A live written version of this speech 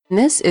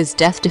This is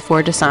Death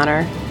Before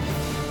Dishonor.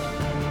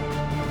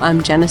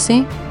 I'm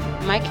Genesee.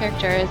 My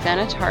character is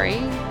Xanatari.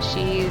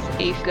 She's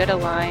a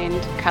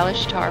good-aligned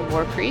Kalashtar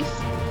war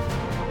priest.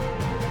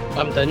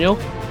 I'm Daniel.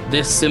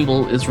 This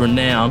symbol is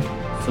renowned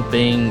for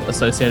being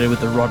associated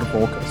with the Rod of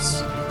Orcus,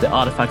 the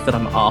artifact that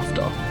I'm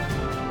after.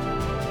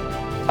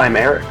 I'm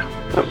Eric.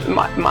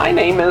 My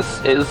name is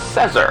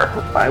Caesar.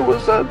 I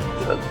was a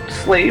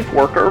slave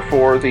worker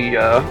for the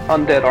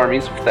undead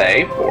armies of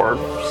Thay for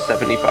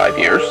 75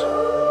 years.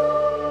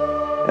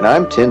 And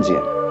I'm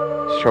Tinsian.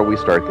 Shall we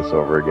start this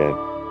over again?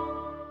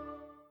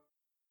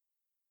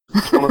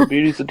 It's one of the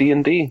beauties of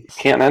D&D.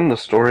 Can't end the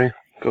story.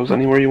 It goes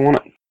anywhere you want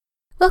it.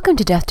 Welcome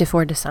to Death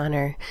Before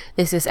Dishonor.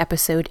 This is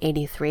episode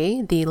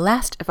 83, the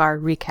last of our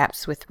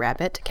recaps with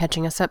Rabbit,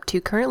 catching us up to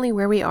currently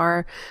where we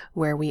are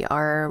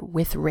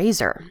with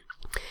Razor.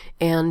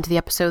 And the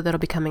episode that'll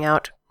be coming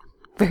out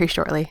very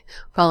shortly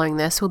following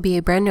this will be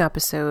a brand new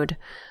episode.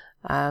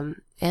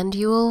 And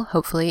you will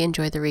hopefully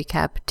enjoy the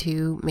recap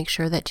to make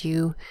sure that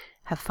you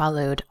have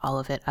followed all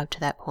of it up to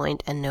that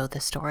point and know the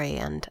story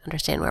and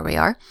understand where we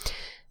are.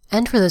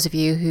 And for those of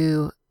you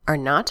who are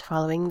not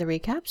following the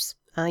recaps,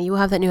 you will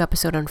have that new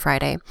episode on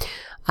Friday.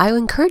 I would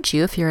encourage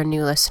you, if you're a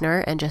new listener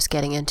and just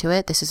getting into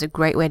it, this is a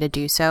great way to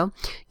do so.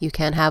 You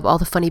can have all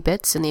the funny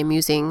bits and the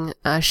amusing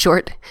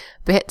short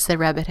bits that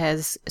Rabbit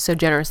has so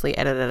generously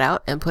edited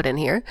out and put in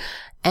here,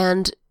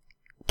 and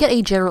get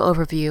a general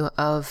overview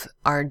of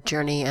our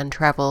journey and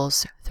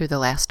travels through the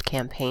last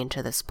campaign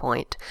to this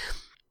point.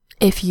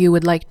 If you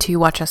would like to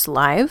watch us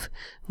live,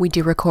 we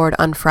do record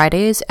on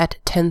Fridays at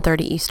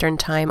 10:30 Eastern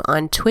Time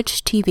on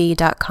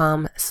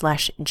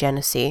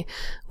twitchtv.com/Genesee,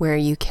 where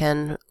you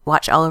can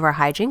watch all of our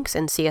hijinks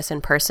and see us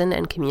in person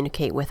and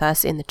communicate with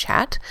us in the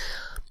chat.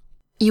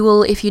 You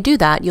will, if you do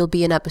that, you'll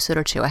be an episode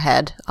or two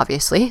ahead,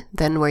 obviously,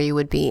 than where you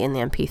would be in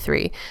the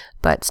MP3,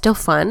 but still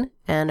fun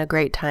and a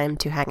great time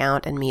to hang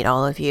out and meet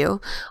all of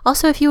you.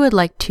 Also, if you would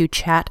like to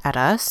chat at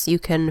us, you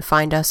can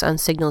find us on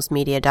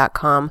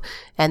signalsmedia.com,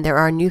 and there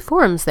are new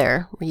forums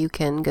there where you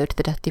can go to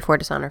the Death Before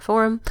Dishonor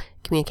forum,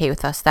 communicate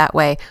with us that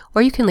way,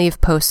 or you can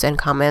leave posts and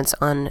comments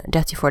on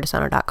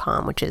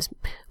deathbeforedishonor.com, which is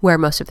where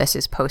most of this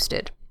is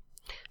posted.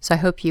 So I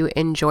hope you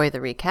enjoy the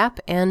recap,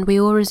 and we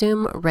will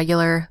resume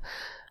regular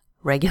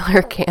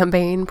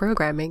campaign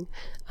programming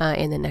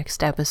in the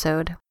next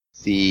episode.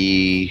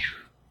 The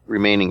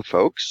remaining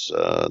folks,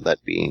 that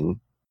being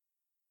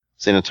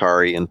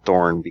Xanatari and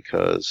Thorn,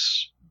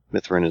 because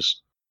Mithrin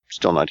is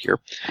still not here,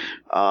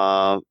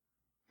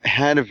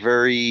 had a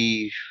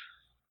very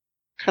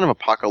kind of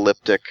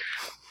apocalyptic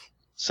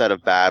set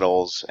of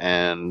battles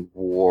and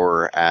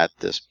war at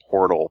this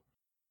portal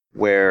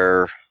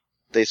where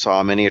they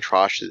saw many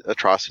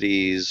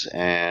atrocities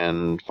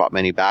and fought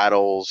many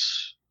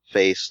battles,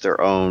 faced their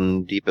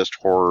own deepest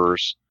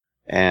horrors,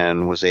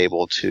 and was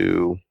able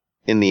to,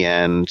 in the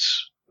end,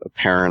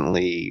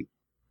 apparently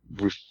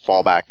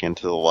fall back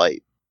into the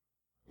light.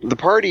 The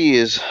party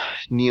is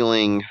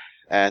kneeling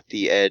at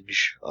the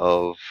edge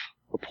of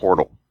a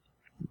portal,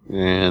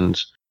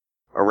 and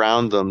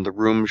around them the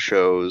room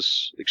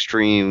shows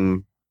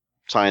extreme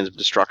signs of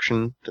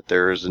destruction, that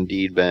there has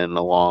indeed been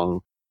a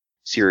long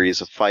series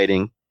of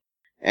fighting,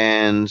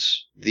 and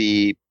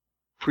the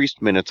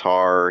priest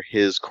Minotaur,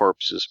 his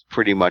corpse is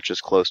pretty much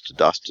as close to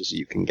dust as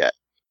you can get.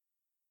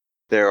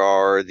 There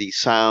are the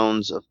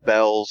sounds of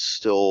bells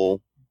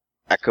still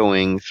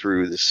echoing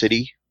through the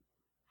city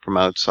from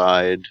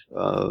outside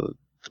the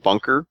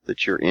bunker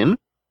that you're in.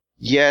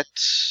 Yet,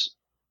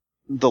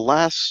 the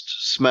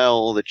last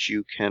smell that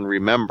you can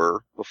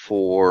remember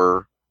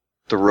before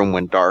the room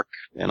went dark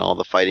and all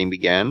the fighting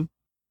began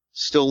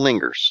still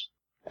lingers,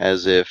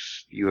 as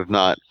if you have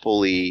not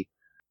fully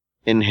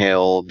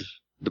inhaled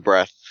the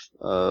breath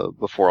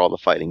before all the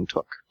fighting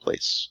took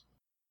place.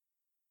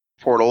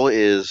 The portal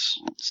is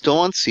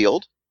still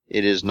unsealed.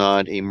 It is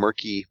not a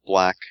murky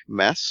black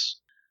mess,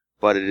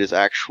 but it is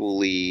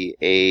actually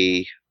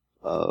a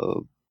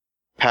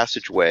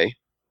passageway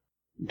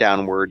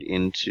downward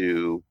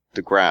into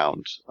the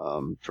ground,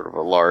 sort of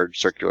a large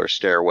circular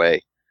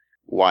stairway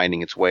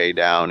winding its way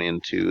down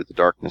into the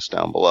darkness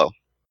down below.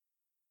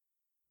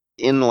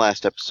 In the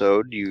last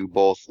episode, you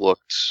both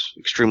looked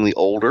extremely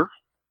older,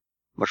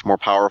 much more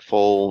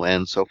powerful,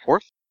 and so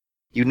forth.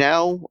 You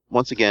now,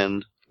 once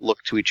again,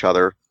 look to each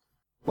other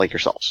like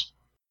yourselves.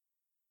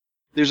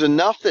 There's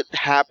enough that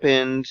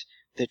happened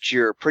that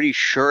you're pretty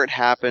sure it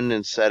happened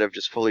instead of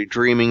just fully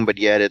dreaming, but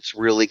yet it's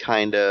really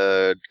kind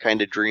of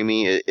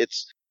dreamy.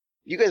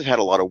 You guys have had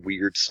a lot of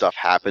weird stuff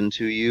happen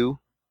to you,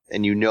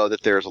 and you know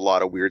that there's a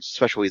lot of weird,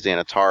 especially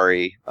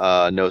Xanatari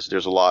knows that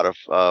there's a lot of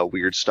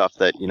weird stuff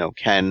that,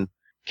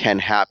 can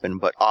happen,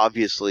 but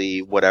obviously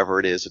whatever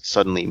it is, it's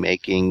suddenly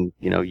making,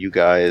 you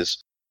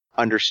guys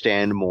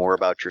understand more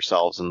about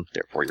yourselves and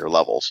therefore your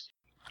levels.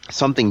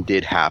 Something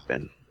did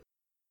happen.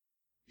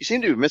 You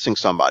seem to be missing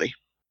somebody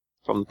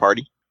from the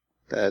party.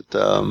 That,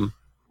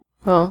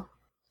 Well,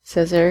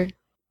 Caesar.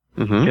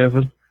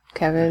 Kevin.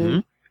 Mm-hmm.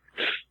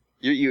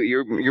 You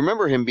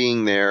remember him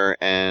being there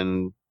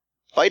and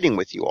fighting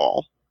with you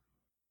all,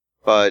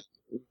 but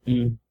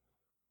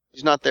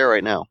He's not there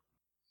right now.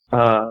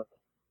 Alright,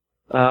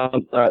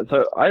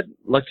 so I'd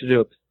like to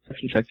do a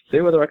perception check to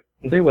see whether I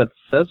can see where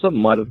Cesar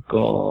might have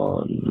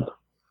gone.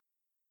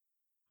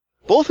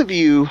 Both of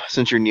you,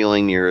 since you're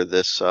kneeling near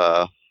this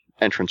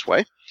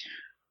entranceway,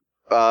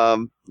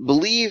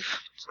 believe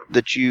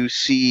that you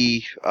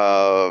see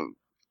a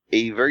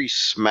very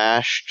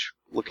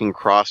smashed-looking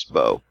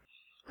crossbow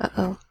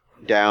Uh-oh.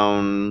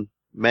 down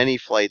many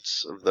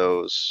flights of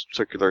those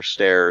circular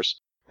stairs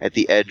at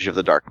the edge of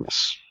the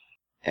darkness.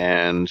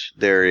 And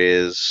there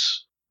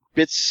is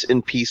bits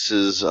and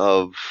pieces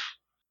of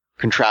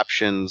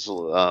contraptions.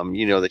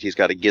 You know that he's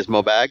got a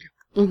gizmo bag.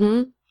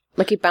 Mm-hmm.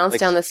 Like he bounced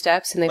down the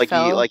steps and they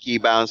fell? Like he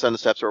bounced down the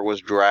steps or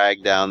was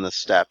dragged down the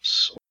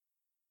steps.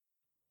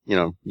 You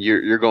know,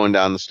 you're going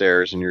down the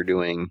stairs and you're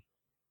doing...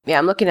 Yeah,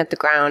 I'm looking at the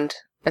ground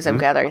as I'm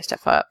gathering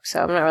stuff up,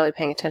 so I'm not really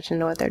paying attention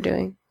to what they're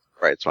doing.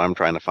 Right, so I'm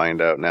trying to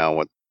find out now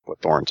what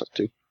Thorn's up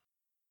to.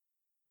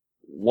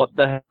 What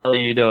the hell are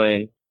you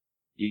doing?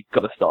 You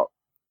gotta stop.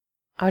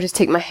 I'll just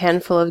take my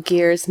handful of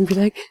gears and be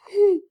like,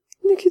 hey,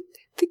 look at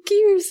the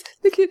gears,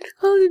 look at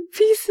all the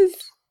pieces.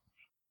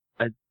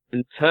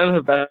 And turn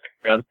her back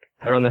around,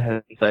 pat her on the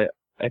head and say,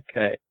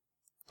 okay,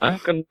 I'm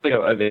gonna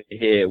go over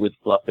here with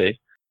Fluffy.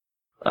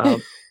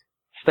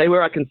 Stay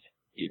where I can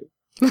see you.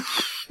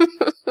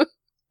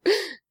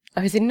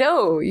 I said,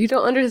 no, you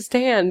don't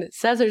understand.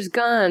 Cesar's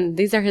gone.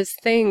 These are his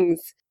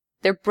things.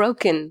 They're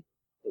broken.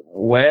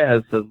 Where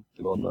has Cesar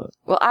gone though?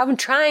 Well, I'm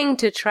trying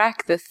to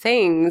track the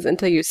things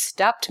until you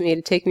stopped me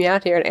to take me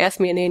out here and ask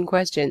me inane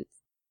questions.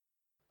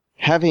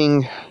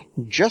 Having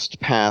just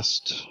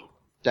passed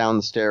down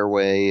the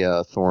stairway,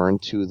 Thorn,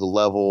 to the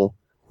level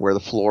where the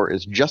floor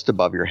is just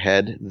above your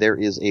head, there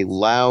is a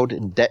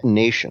loud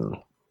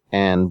detonation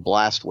and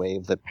blast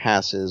wave that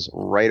passes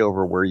right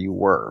over where you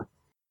were.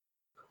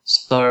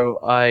 So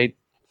I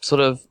sort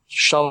of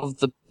shove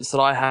the piece that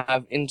I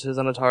have into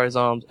Xanatari's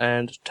arms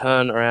and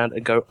turn around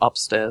and go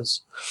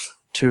upstairs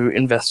to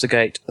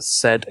investigate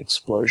said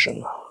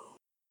explosion.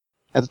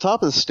 At the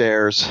top of the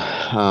stairs,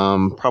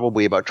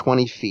 probably about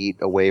 20 feet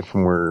away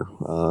from where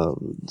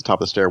the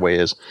top of the stairway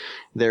is,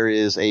 there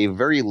is a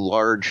very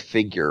large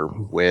figure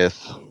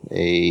with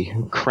a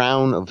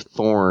crown of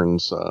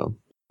thorns,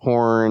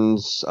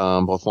 horns,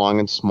 both long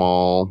and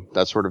small,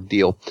 that sort of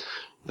deal,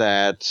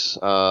 that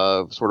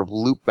sort of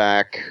loop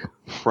back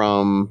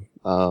from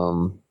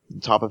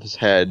the top of his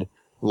head,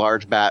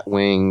 large bat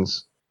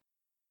wings.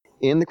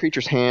 In the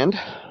creature's hand,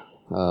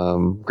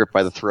 gripped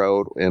by the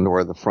throat and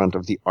or the front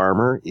of the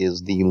armor,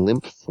 is the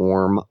limp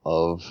form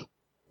of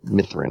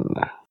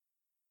Mithrin.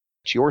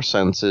 Your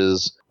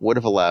senses would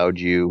have allowed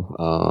you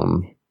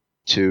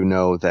to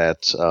know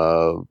that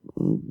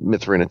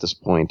Mithrin at this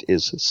point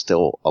is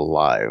still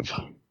alive.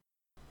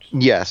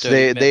 Yes,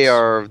 they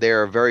are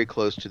very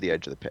close to the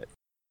edge of the pit.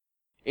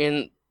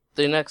 In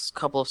the next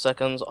couple of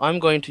seconds, I'm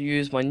going to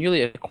use my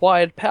newly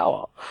acquired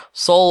power,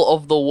 Soul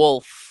of the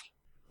Wolf.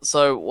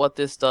 So what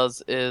this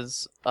does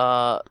is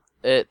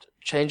it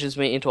changes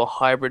me into a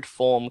hybrid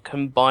form,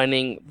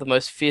 combining the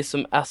most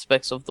fearsome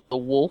aspects of the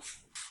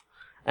wolf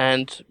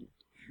and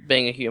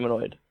being a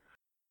humanoid.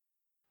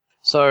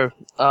 So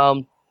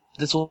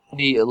this will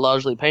be a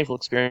largely painful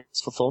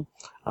experience for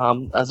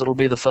Thorn, as it'll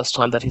be the first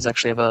time that he's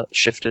actually ever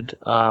shifted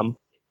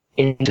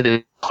into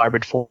the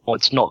hybrid form.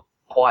 It's not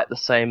quite the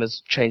same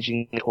as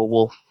changing into a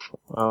wolf.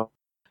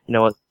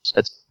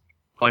 It's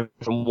going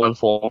from one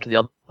form to the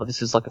other.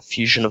 This is like a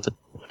fusion of the...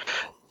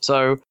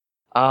 So,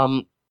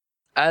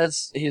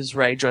 as his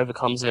rage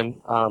overcomes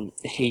him,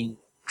 he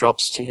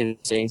drops to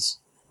his knees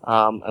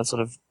and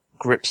sort of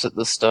grips at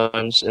the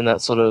stones in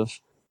that sort of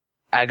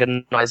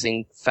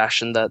agonizing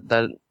fashion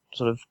that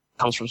sort of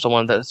comes from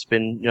someone that's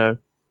been,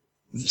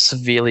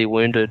 severely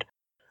wounded.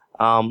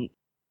 And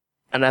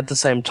at the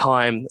same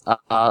time,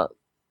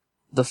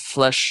 the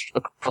flesh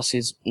across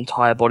his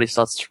entire body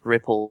starts to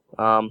ripple.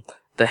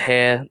 The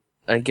hair,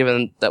 and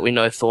given that we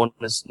know Thorn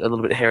is a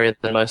little bit hairier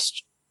than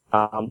most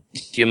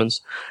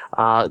humans,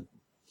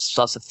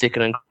 starts to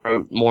thicken and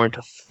grow more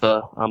into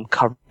fur,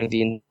 covering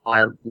the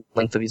entire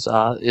length of his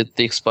the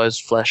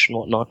exposed flesh and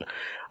whatnot,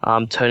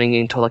 turning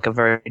into like a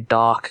very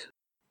dark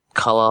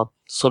color,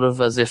 sort of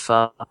as if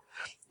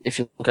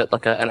you look at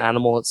like an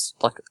animal, it's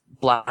like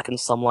black in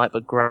some light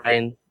but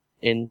grey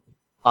in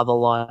other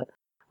light.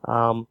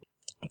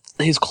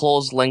 His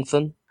claws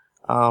lengthen,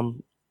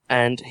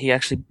 and he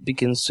actually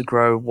begins to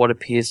grow what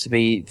appears to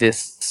be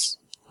this,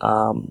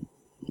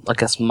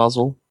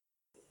 muzzle.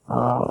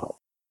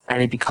 And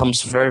he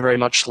becomes very, very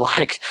much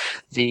like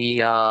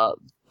the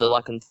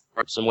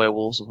lycanthropes and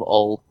werewolves of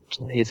old,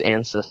 his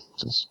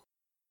ancestors.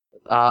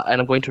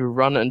 And I'm going to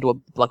run and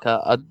do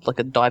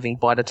a diving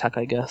bite attack,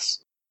 I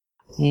guess.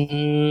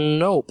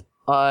 Nope.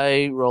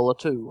 I roll a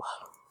 2.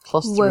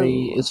 Plus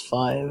 3 is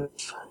 5.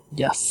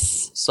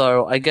 Yes.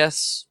 So I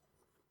guess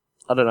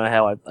I don't know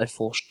how I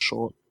fall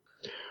short.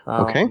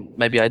 Okay.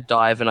 Maybe I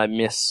dive and I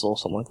miss or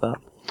something like that.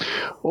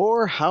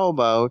 Or how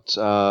about,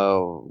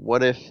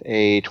 what if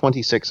a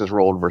 26 is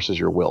rolled versus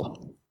your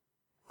will?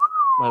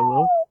 My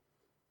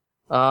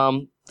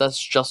will?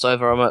 That's just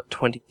over. I'm at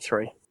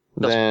 23.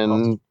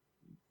 Then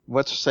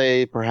let's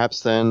say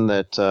perhaps then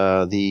that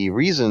the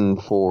reason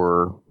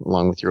for,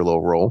 along with your low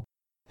roll,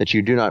 that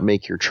you do not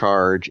make your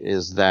charge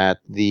is that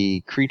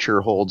the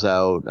creature holds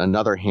out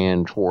another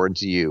hand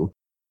towards you,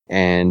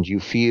 and you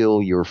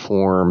feel your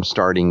form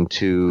starting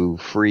to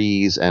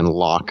freeze and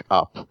lock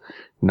up.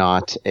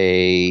 Not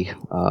a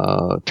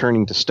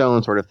turning to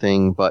stone sort of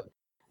thing, but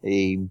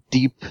a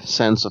deep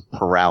sense of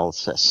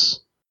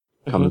paralysis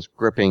comes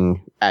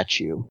gripping at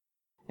you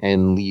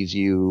and leaves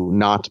you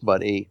not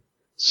but a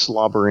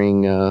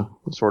slobbering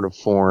sort of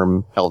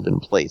form held in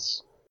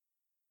place.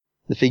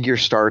 The figure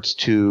starts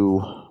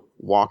to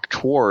walk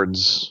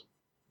towards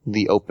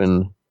the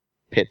open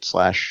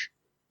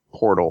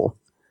pit/portal,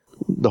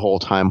 the whole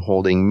time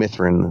holding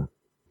Mithrin,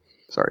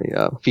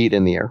 feet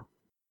in the air.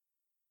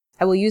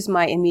 I will use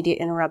my immediate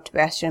interrupt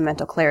Bastion of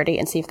Mental Clarity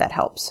and see if that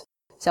helps.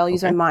 So I'll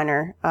use my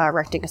minor,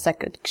 erecting a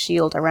second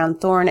shield around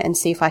Thorn and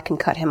see if I can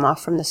cut him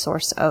off from the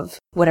source of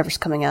whatever's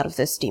coming out of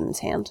this demon's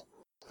hand.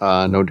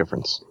 No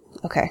difference.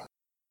 Okay.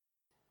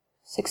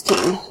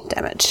 16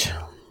 damage.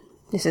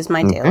 This is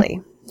my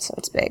daily, so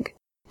it's big.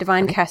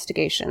 Divine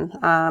Castigation.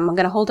 I'm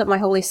going to hold up my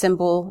holy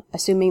symbol,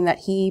 assuming that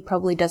he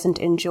probably doesn't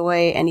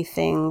enjoy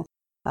anything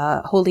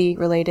holy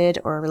related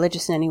or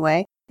religious in any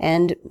way,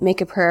 and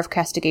make a prayer of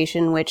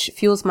castigation which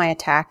fuels my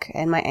attack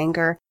and my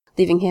anger,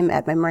 leaving him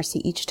at my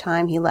mercy each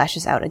time he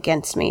lashes out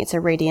against me. It's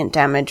a radiant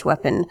damage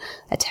weapon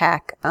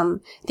attack. At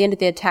the end of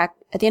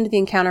the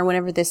encounter,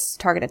 whenever this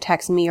target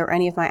attacks me or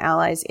any of my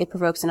allies, it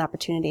provokes an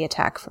opportunity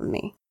attack from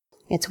me.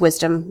 It's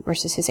wisdom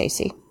versus his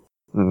AC.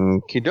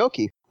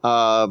 Kidoki.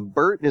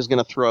 Bert is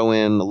going to throw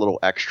in a little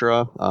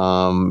extra.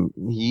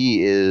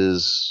 He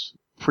is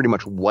pretty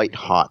much white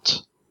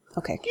hot.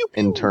 Okay.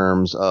 In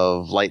terms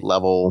of light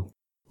level.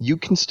 You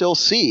can still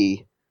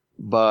see,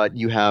 but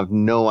you have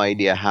no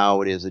idea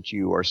how it is that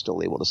you are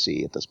still able to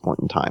see at this point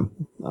in time.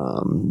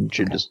 You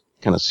should just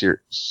kind of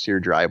sear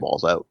your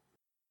eyeballs out.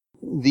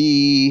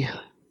 The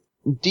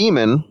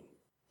demon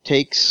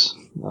takes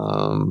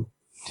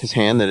his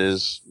hand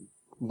that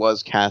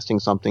was casting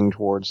something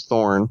towards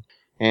Thorn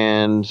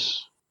and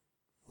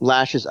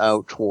lashes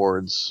out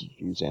towards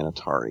you,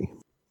 Xanatari,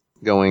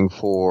 going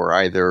for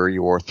either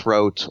your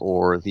throat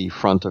or the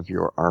front of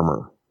your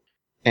armor,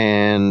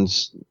 and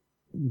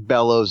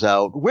bellows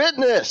out,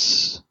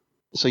 "Witness!"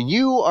 So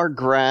you are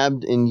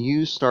grabbed and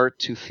you start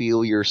to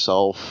feel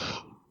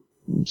yourself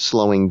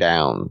slowing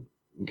down,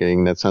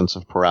 getting that sense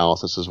of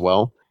paralysis as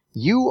well.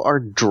 You are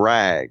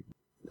dragged,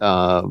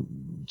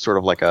 sort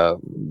of like a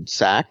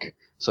sack.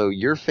 So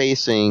you're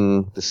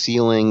facing the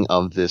ceiling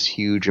of this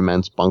huge,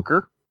 immense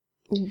bunker.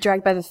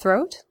 Dragged by the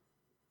throat?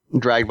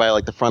 Dragged by,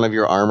 like, the front of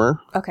your armor.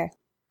 Okay.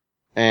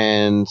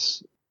 And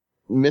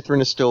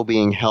Mithrin is still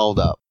being held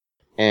up.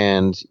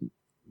 And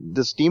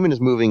this demon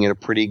is moving at a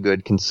pretty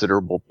good,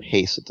 considerable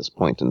pace at this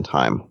point in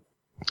time.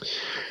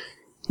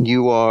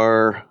 You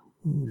are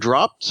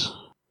dropped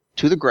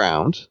to the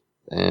ground,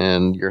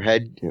 and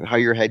how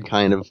your head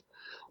kind of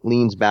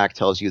leans back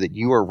tells you that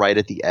you are right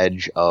at the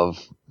edge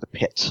of the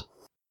pit.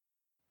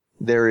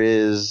 There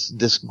is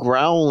this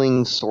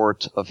growling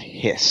sort of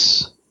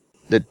hiss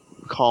that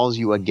calls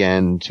you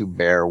again to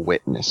bear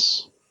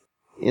witness.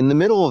 In the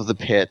middle of the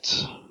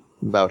pit,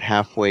 about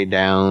halfway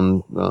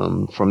down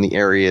from the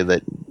area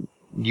that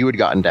you had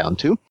gotten down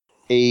to,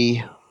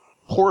 a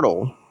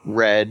portal,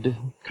 red,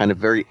 kind of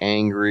very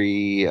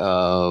angry,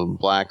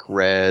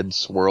 black-red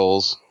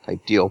swirls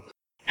type deal,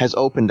 has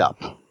opened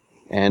up,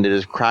 and it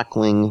is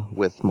crackling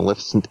with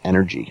maleficent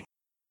energy.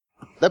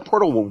 That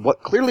portal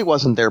clearly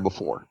wasn't there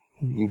before.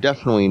 You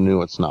definitely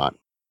knew it's not.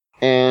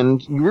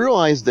 And you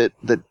realize that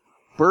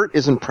Bert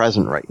isn't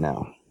present right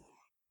now.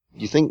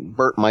 You think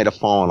Bert might have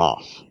fallen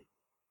off.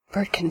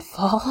 Bert can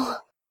fall?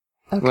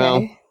 Okay.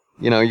 Well,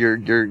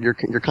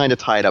 you're kind of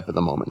tied up at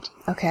the moment.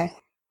 Okay.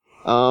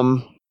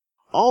 All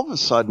of a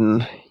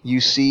sudden,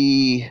 you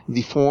see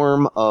the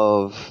form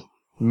of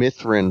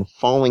Mithrin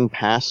falling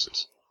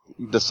past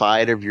the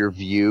side of your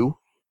view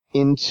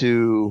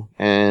into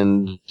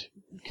and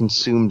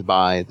consumed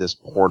by this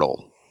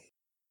portal.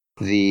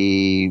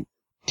 The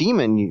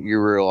demon,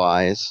 you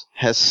realize,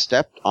 has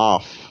stepped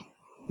off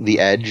the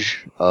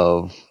edge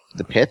of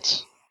the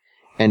pit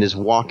and is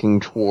walking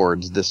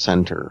towards the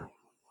center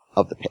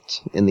of the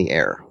pit in the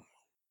air.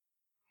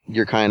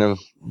 You're kind of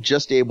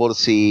just able to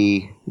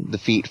see the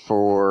feet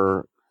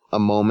for a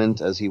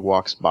moment as he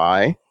walks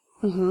by,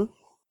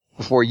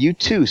 before you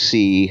too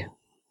see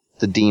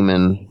the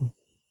demon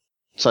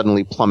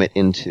suddenly plummet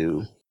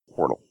into the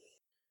portal.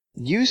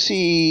 You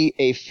see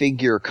a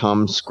figure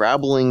come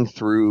scrabbling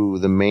through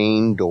the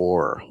main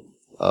door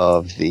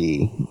of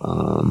the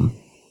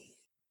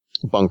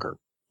bunker,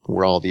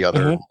 where all the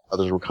others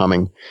were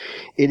coming.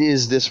 It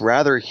is this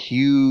rather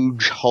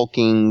huge,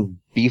 hulking,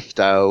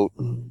 beefed-out,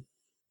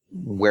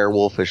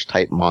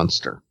 werewolfish-type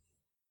monster.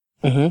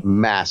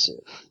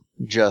 Massive.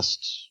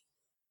 Just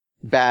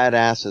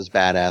badass as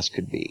badass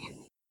could be.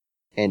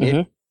 And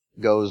it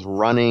goes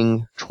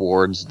running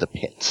towards the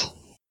pit.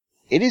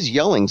 It is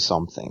yelling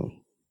something.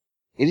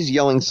 It is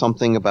yelling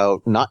something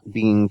about not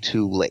being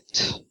too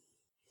late.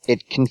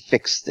 It can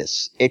fix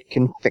this. It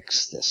can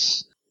fix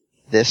this.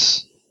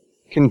 This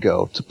can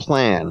go to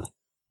plan.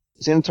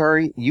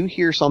 Xanatari, you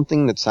hear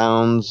something that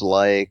sounds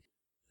like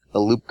a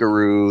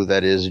Loup-Garou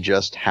that is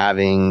just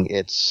having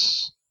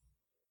its,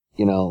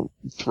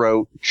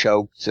 throat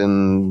choked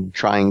and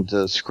trying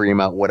to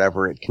scream out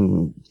whatever it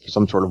can,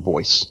 some sort of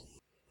voice.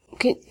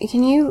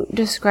 Can you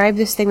describe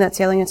this thing that's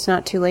yelling "It's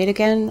not too late"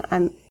 again?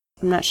 I'm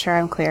not sure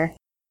I'm clear.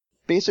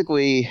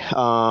 Basically,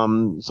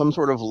 some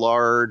sort of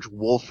large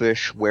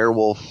wolfish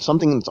werewolf,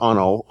 something that's on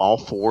all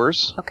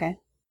fours. Okay.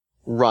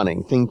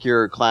 Running. Think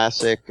your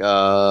classic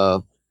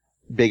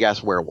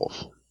big-ass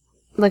werewolf.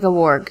 Like a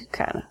warg,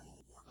 kind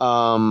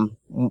of.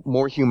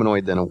 More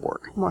humanoid than a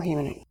warg. More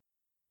humanoid.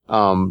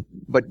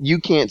 But you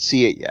can't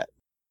see it yet.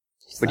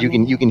 But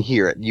you can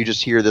hear it. You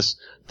just hear this,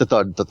 the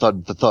thud, the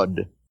thud, the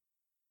thud.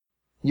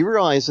 You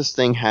realize this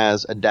thing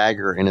has a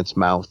dagger in its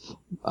mouth.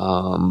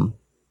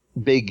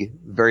 Big,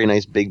 very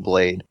nice big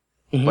blade.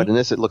 Mm-hmm. But in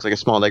this, it looks like a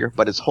small dagger.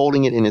 But it's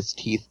holding it in its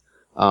teeth,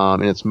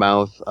 in its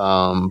mouth,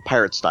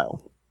 pirate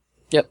style.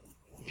 Yep.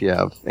 If you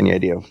have any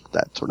idea of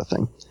that sort of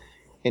thing.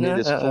 And it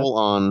is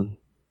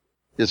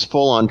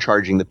full on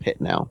charging the pit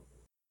now.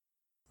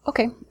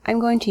 Okay,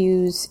 I'm going to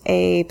use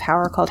a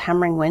power called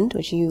Hammering Wind,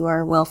 which you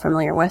are well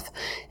familiar with.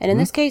 And in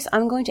this case,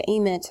 I'm going to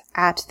aim it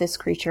at this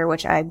creature,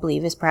 which I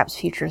believe is perhaps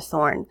future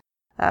Thorn.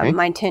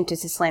 My intent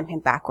is to slam him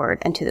backward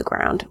and to the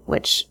ground,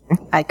 which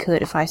I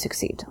could if I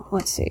succeed.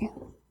 Let's see.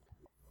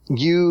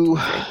 You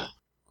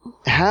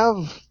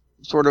have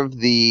sort of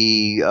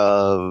the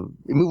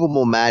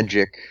immovable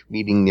magic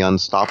meeting the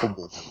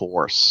unstoppable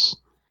force,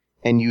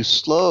 and you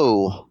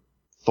slow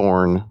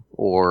Thorn,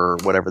 or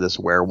whatever this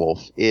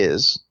werewolf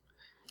is,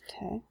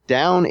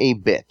 down a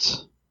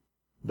bit.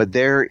 But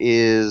there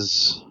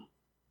is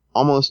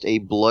almost a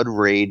blood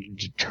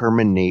rage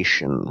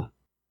determination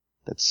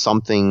that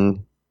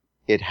something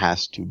it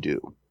has to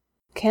do.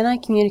 Can I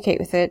communicate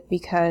with it?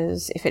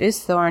 Because if it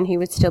is Thorn, he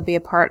would still be a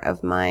part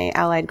of my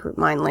allied group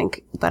mind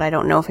link, but I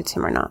don't know if it's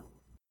him or not.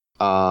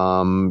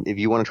 If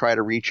you want to try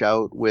to reach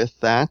out with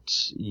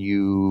that,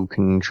 you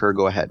can sure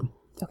go ahead.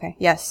 Okay.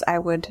 Yes, I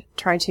would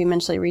try to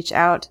mentally reach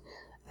out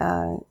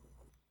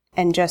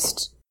and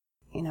just,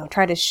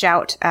 try to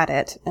shout at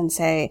it and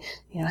say,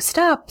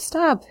 stop.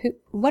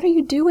 What are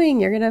you doing?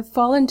 You're going to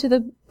fall into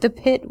the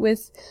pit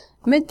with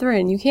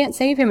Mithrin. You can't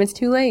save him. It's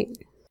too late.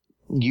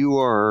 You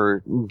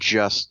are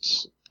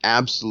just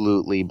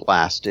absolutely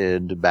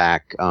blasted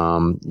back.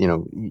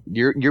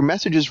 Your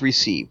message is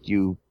received.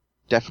 You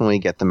definitely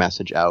get the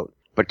message out.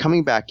 But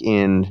coming back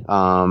in,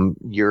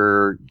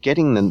 you're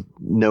getting the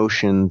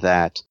notion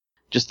that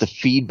just the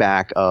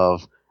feedback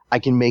of, I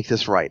can make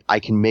this right. I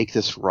can make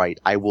this right.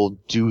 I will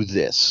do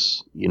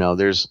this.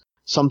 There's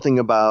something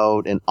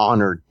about an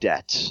honor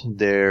debt.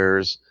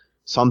 There's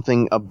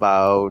something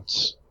about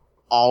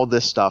all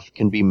this stuff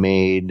can be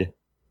made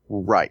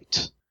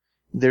right.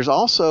 There's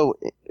also,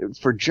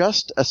 for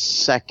just a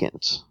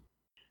second,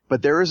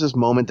 but there is this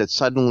moment that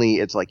suddenly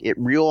it's like it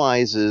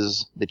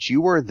realizes that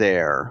you are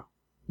there.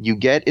 You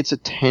get its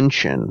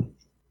attention,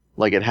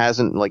 like it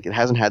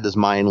hasn't had this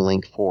mind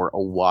link for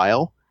a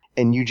while,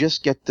 and you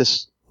just get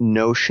this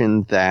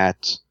notion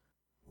that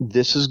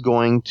this is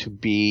going to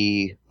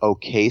be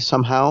okay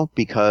somehow,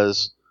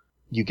 because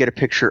you get a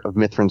picture of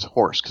Mithrin's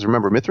horse. Because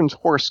remember, Mithrin's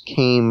horse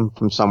came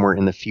from somewhere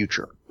in the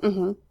future.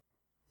 Mm-hmm.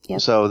 Yep.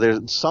 So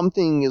there's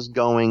something is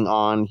going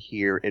on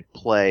here at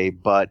play,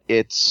 but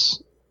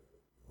it's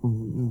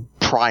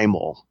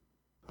primal.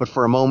 But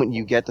for a moment,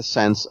 you get the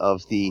sense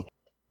of the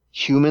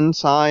human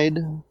side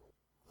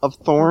of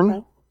Thorn.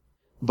 Okay.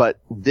 But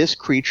this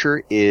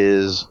creature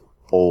is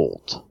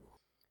old.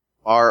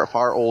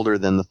 Far older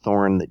than the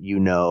Thorn that you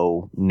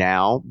know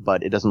now,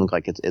 but it doesn't look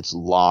like it's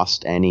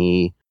lost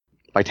any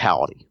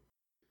vitality.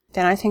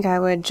 Then I think I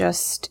would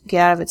just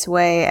get out of its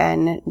way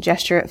and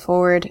gesture it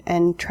forward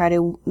and try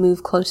to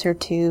move closer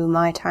to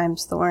my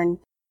times Thorn.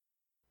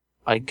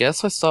 I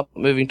guess I start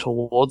moving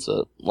towards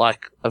it.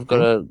 Like, I've got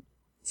to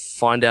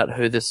find out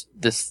who this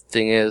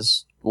thing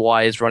is,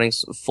 why he's running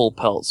full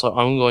pelt. So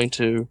I'm going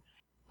to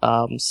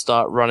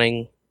start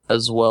running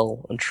as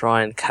well and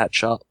try and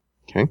catch up.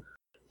 Okay.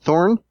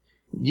 Thorn,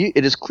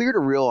 it is clear to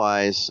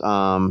realize,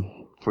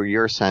 for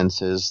your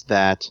senses,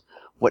 that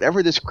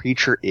whatever this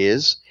creature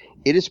is,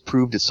 it has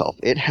proved itself.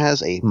 It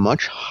has a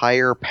much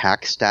higher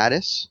pack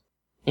status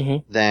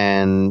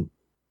than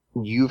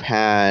you've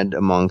had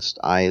amongst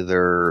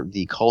either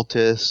the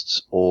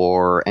cultists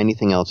or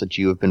anything else that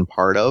you have been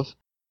part of.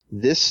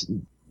 This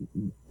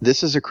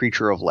is a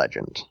creature of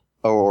legend,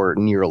 or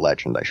near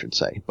legend, I should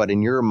say. But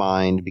in your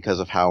mind, because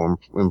of how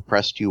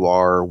impressed you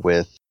are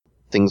with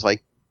things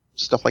like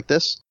stuff like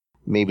this,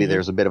 maybe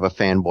there's a bit of a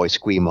fanboy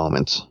squee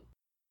moment.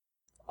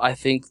 I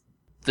think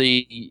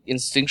the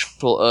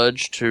instinctual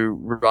urge to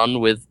run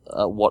with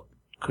what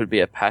could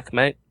be a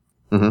packmate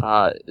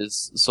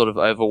is sort of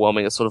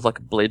overwhelming. It's sort of like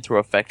a bleed-through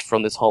effect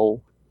from this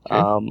whole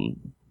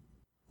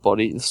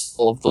body,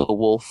 soul of the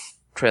wolf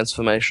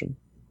transformation.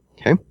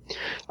 Okay.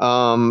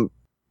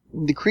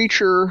 The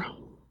creature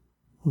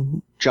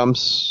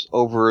jumps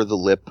over the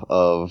lip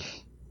of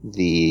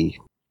the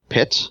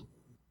pit.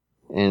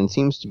 And it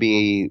seems to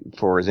be,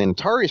 for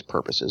Xanatari's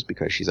purposes,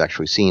 because she's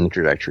actually seen the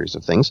trajectories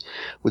of things,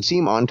 would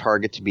seem on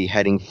target to be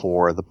heading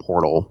for the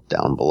portal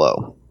down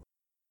below.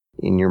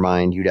 In your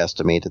mind, you'd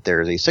estimate that there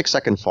is a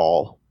 6-second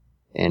fall,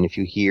 and if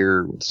you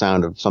hear the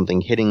sound of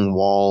something hitting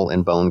wall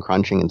and bone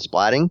crunching and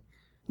splatting,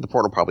 the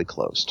portal probably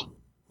closed.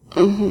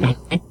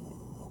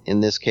 In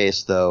this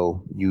case,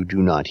 though, you do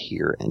not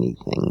hear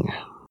anything.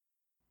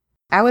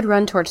 I would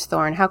run towards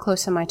Thorn. How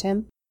close am I to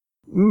him?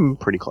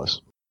 Pretty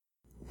close.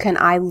 Can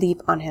I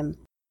leap on him?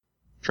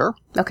 Sure.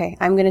 Okay,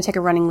 I'm going to take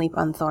a running leap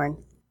on Thorn.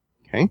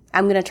 Okay.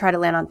 I'm going to try to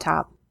land on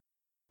top.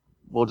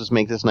 We'll just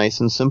make this nice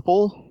and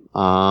simple.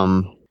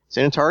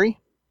 Xanatari,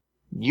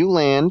 you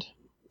land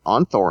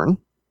on Thorn.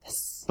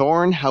 Yes.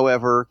 Thorn,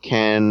 however,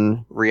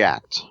 can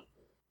react.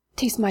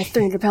 Taste my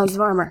 300 pounds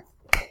of armor.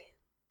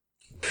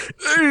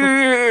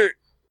 How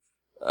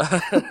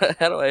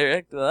do I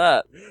react to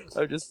that?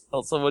 I just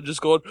felt someone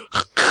just going.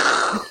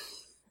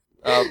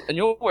 And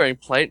you're wearing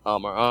plate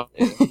armor, aren't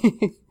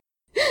you?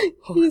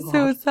 He's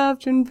so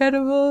soft and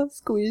petable.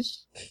 Squish.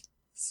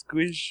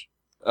 Squish.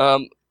 How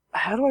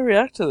do I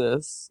react to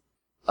this?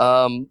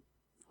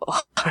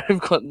 I've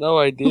got no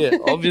idea.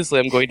 Obviously,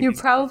 I'm going to. You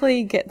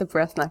probably get the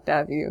breath knocked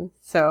out of you.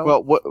 So.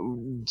 Well, what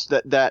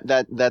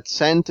that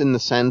scent in the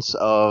sense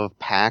of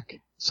pack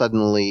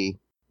suddenly,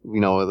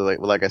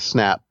 like a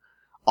snap,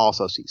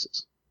 also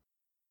ceases.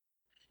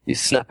 You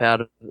snap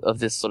out of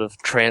this sort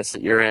of trance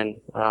that you're in.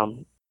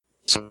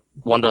 So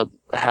wonder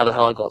how the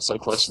hell I got so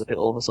close to the pit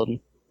all of a sudden.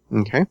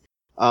 Okay.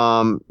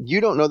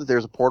 You don't know that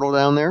there's a portal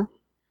down there.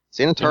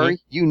 Xanatari,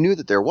 you knew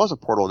that there was a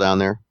portal down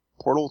there.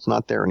 Portal's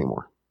not there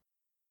anymore.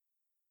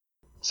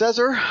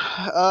 Caesar,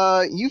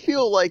 you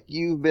feel like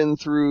you've been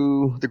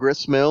through the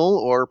grist mill,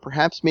 or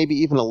perhaps maybe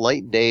even a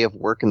light day of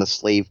work in the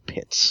slave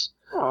pits.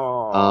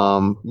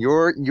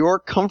 Your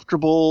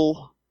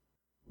comfortable,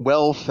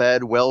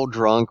 well-fed,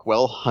 well-drunk,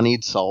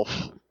 well-honeyed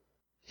self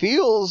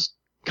feels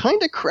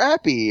kind of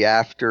crappy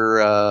after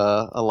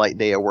a light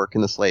day of work in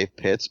the slave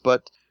pits,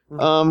 but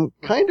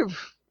kind of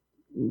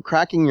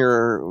cracking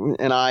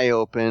an eye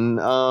open,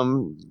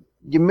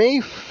 you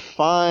may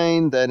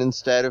find that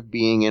instead of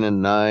being in a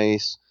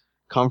nice,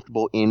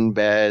 comfortable in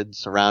bed,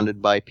 surrounded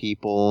by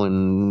people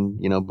and,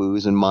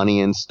 booze and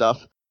money and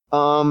stuff,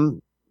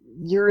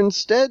 you're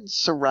instead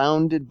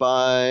surrounded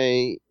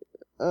by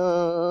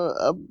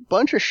a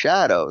bunch of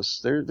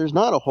shadows. There's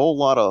not a whole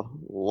lot of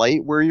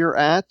light where you're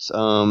at.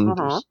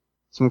 There's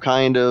some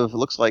kind of,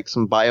 looks like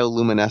some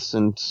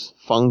bioluminescent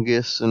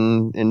fungus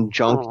and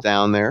junk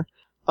down there.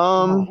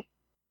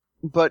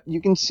 But you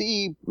can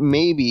see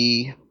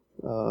maybe,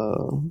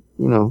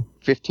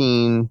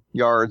 15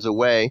 yards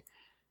away,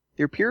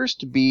 there appears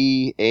to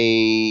be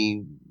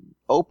a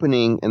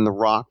opening in the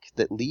rock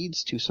that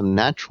leads to some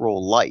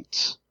natural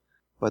light.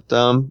 But,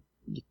 you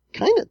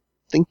kind of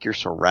think you're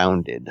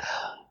surrounded.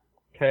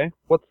 Okay.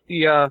 What's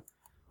the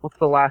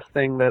last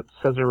thing that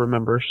Caesar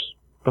remembers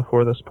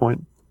before this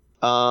point?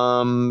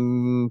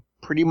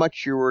 Pretty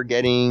much you were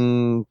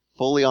getting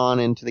fully on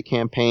into the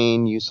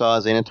campaign. You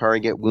saw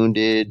Xanatari get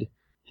wounded.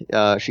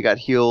 She got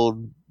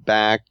healed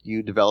back.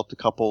 You developed a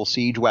couple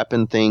siege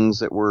weapon things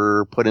that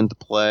were put into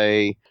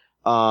play.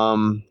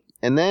 And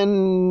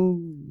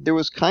then there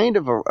was kind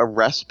of a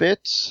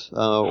respite,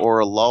 or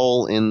a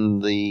lull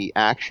in the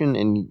action,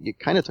 and you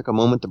kind of took a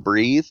moment to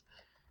breathe.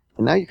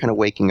 And now you're kind of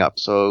waking up,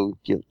 so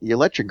you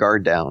let your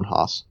guard down,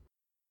 Haas.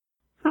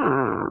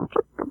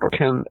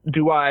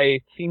 Do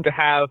I seem to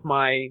have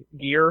my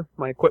gear,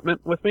 my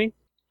equipment with me?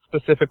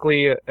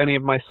 Specifically, any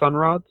of my sun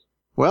rods?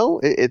 Well,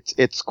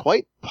 it's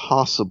quite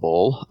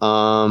possible.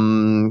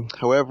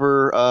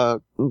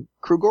 However,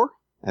 Krugor,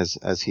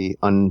 as he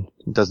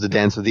does the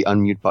dance of the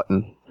unmute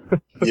button.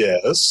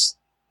 Yes.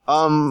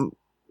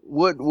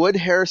 Would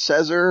Herr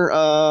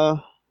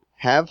Caesar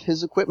have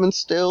his equipment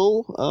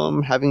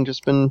still, having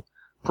just been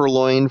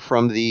purloined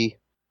from the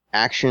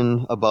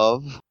action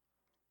above?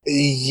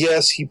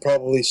 Yes, he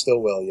probably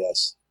still will,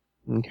 yes.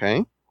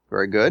 Okay,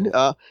 very good.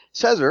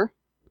 Caesar,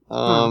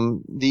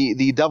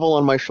 the devil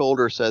on my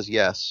shoulder says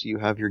yes, you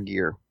have your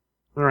gear.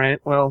 All right,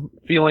 well,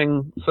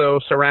 feeling so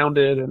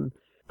surrounded and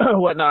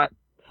whatnot,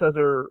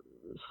 Caesar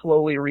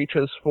slowly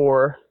reaches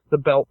for the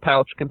belt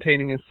pouch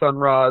containing his sun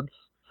rods,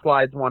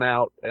 slides one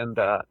out, and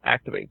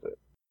activates it.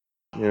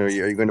 Are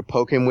you going to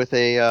poke him with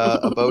a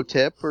bow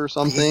tip or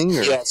something?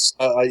 Or? Yes,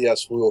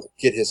 yes, we'll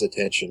get his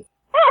attention.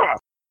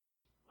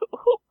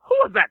 Who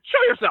was that?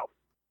 Show yourself!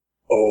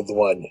 Old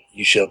one,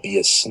 you shall be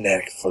a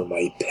snack for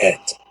my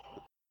pet.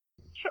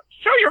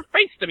 Show your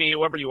face to me,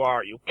 whoever you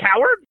are, you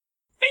coward!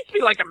 Face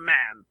me like a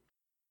man!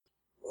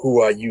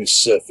 Who are you,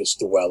 surface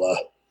dweller?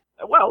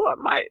 Well,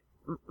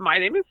 my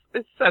name is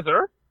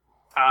Caesar.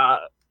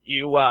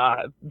 You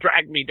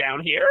dragged me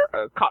down here,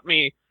 caught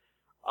me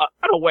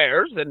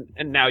unawares,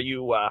 and now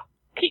you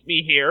keep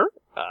me here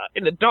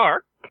in the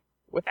dark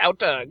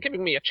without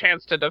giving me a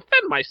chance to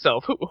defend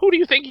myself. Who do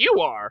you think you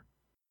are?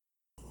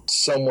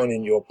 Someone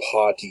in your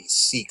party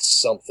seeks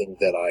something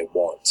that I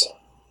want.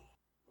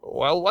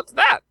 Well, what's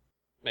that?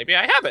 Maybe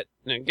I have it.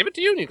 And give it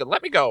to you and you can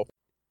let me go.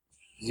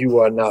 You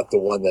are not the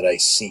one that I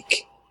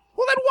seek.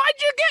 Well, then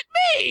why'd you get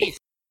me?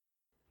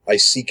 I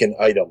seek an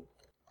item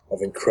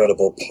of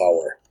incredible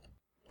power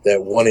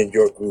that one in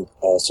your group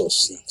also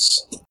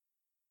seeks.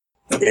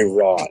 A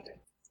rod.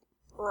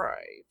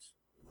 Right.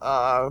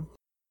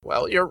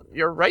 Well,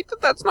 you're right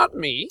that that's not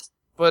me.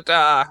 But,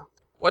 depending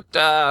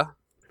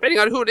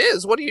on who it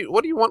is, what do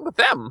you want with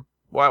them?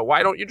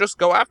 Why don't you just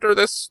go after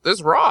this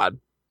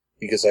rod?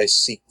 Because I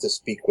seek to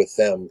speak with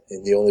them,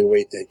 and the only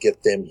way to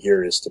get them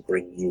here is to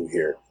bring you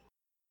here.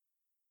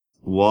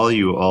 While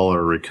you all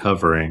are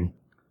recovering,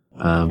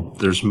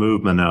 there's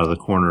movement out of the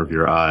corner of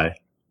your eye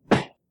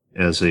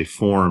as a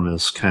form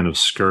is kind of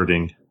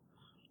skirting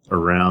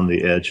around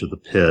the edge of the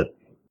pit.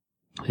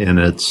 And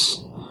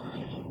it's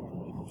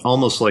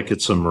almost like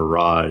it's a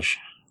mirage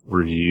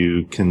where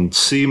you can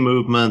see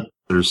movement.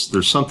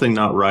 There's something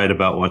not right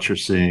about what you're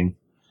seeing,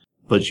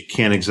 but you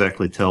can't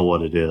exactly tell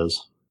what it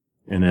is.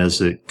 And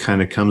as it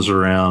kind of comes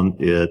around,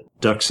 it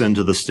ducks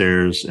into the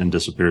stairs and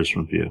disappears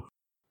from view.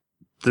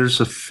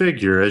 There's a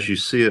figure as you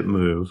see it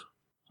move.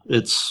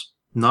 It's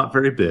not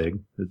very big.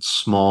 It's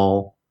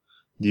small.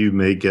 You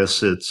may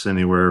guess it's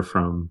anywhere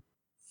from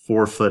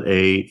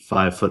 4'8",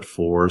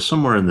 5'4",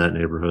 somewhere in that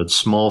neighborhood.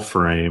 Small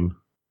frame,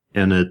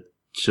 and it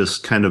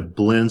just kind of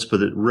blends,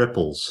 but it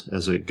ripples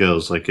as it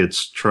goes, like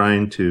it's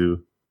trying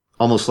to,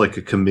 almost like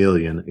a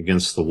chameleon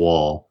against the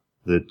wall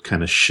that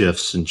kind of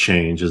shifts and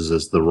changes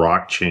as the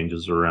rock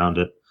changes around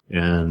it,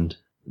 and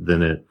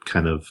then it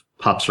kind of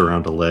pops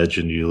around a ledge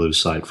and you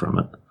lose sight from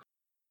it.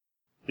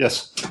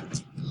 Yes.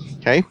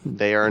 Okay,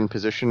 they are in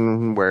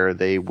position where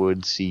they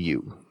would see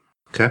you.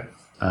 Okay.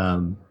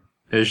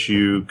 As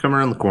you come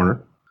around the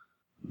corner,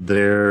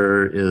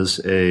 there is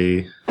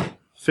a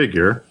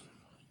figure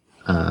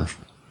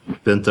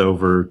bent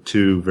over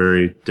two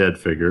very dead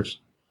figures,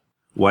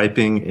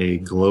 wiping a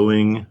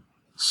glowing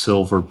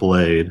silver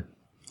blade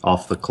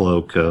off the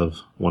cloak of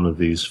one of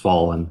these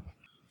fallen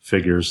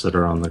figures that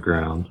are on the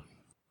ground.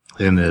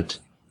 And it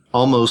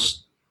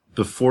almost,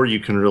 before you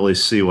can really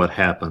see what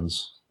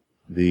happens,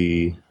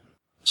 the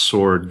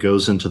sword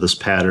goes into this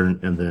pattern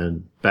and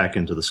then back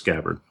into the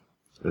scabbard.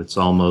 It's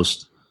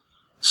almost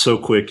so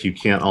quick you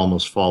can't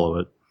almost follow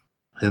it.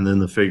 And then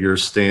the figure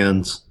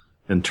stands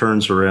and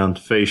turns around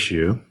to face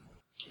you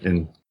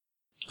and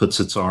puts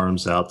its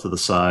arms out to the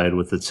side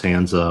with its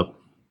hands up.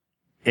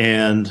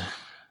 And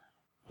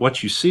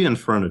what you see in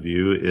front of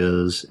you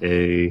is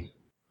a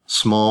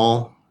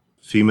small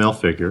female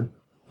figure,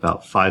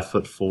 about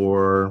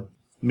 5'4",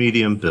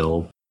 medium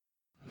build,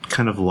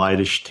 kind of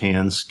lightish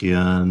tan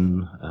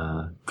skin,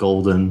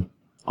 golden.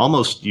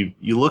 Almost, you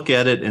look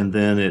at it and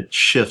then it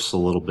shifts a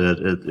little bit.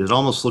 It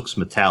almost looks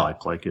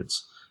metallic, like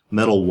it's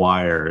metal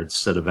wire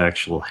instead of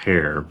actual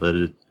hair. But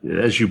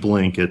as you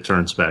blink, it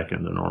turns back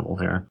into normal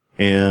hair.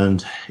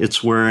 And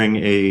it's wearing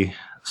a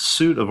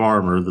suit of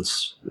armor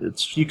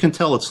you can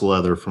tell it's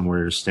leather from where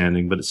you're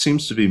standing, but it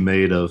seems to be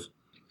made of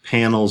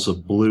panels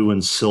of blue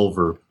and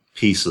silver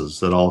pieces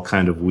that all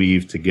kind of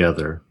weave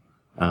together,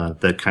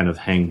 that kind of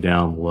hang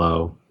down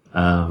low.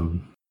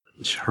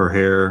 Her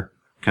hair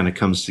kind of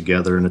comes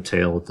together in a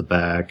tail at the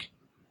back,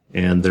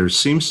 and there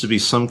seems to be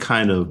some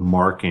kind of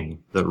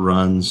marking that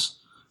runs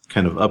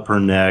kind of up her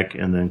neck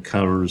and then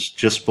covers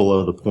just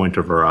below the point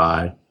of her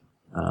eye.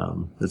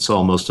 It's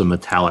almost a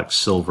metallic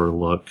silver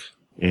look,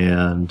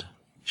 and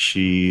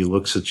she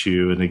looks at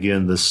you, and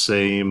again, the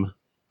same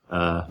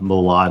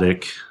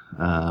melodic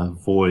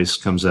voice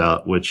comes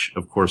out, which,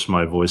 of course,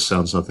 my voice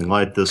sounds nothing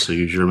like this, so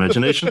use your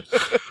imagination.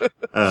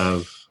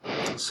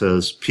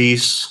 Says,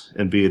 "Peace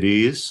and be at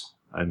ease.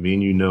 I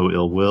mean you no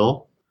ill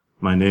will.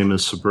 My name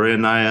is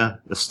Sabreinaya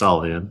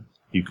Estalian.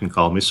 You can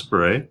call me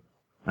Sabre.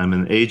 I'm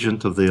an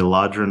agent of the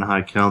Eladrin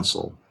High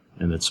Council,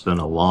 and it's been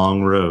a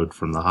long road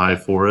from the High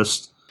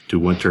Forest to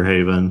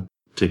Winterhaven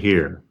to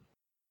here."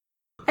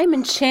 I'm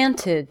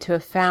enchanted to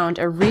have found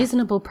a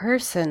reasonable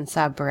person,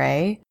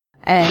 Sabre,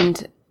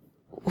 and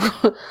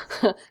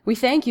we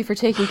thank you for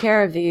taking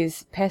care of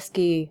these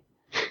pesky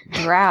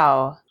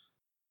drow.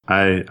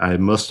 I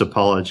must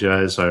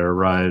apologize. I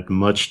arrived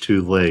much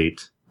too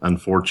late,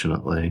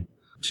 unfortunately,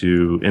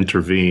 to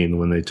intervene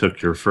when they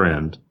took your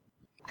friend.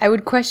 I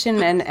would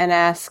question and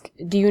ask,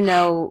 do you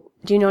know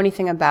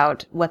anything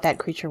about what that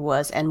creature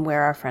was and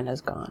where our friend has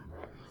gone?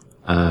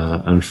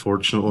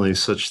 Unfortunately,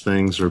 such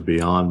things are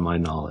beyond my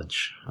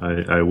knowledge.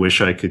 I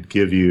wish I could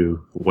give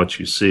you what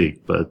you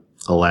seek, but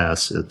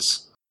alas,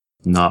 it's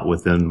not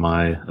within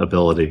my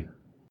ability.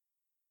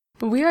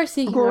 We are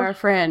seeking our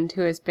friend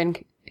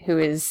who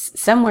is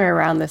somewhere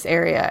around this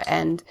area,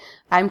 and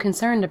I'm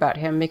concerned about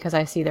him because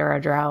I see there are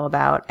drow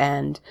about,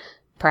 and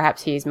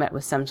perhaps he's met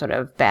with some sort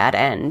of bad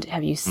end.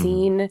 Have you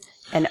seen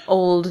an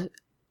old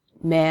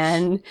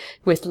man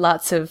with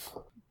lots of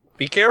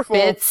Be careful.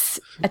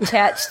 bits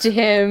attached to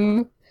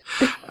him?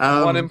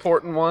 One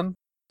important one.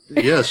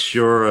 Yes,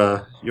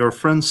 your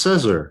friend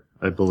Caesar,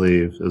 I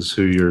believe, is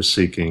who you're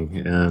seeking,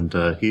 and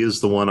he is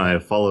the one I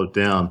have followed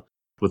down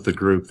with the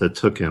group that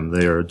took him.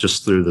 They are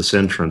just through this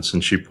entrance,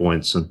 and she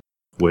points and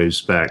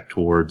waves back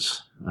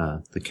towards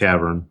the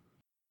cavern.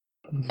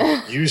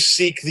 You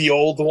seek the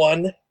old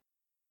one?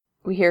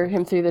 We hear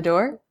him through the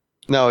door?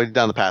 No,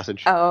 down the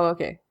passage. Oh,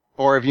 okay.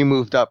 Or have you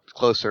moved up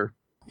closer?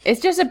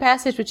 It's just a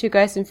passage with two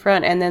guys in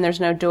front, and then there's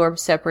no door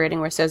separating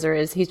where Caesar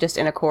is. He's just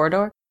in a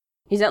corridor.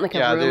 He's not in like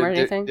a room or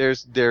anything?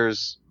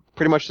 There's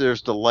pretty much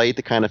there's the light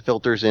that kind of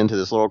filters into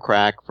this little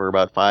crack for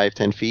about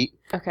 5-10 feet.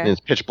 Okay. And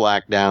it's pitch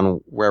black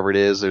down wherever it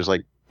is. There's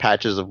like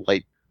patches of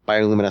light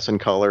bioluminescent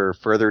color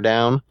further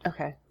down.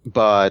 Okay.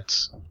 But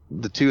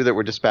the two that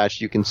were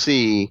dispatched, you can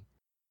see.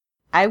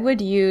 I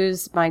would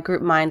use my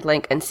group mind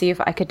link and see if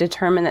I could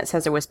determine that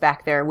Caesar was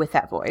back there with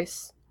that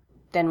voice.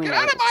 Then we Get know.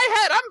 out of my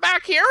head! I'm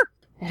back here!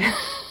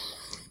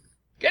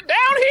 Get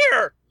down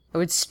here! I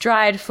would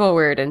stride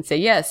forward and say,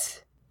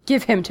 yes,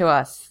 give him to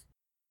us.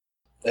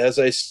 As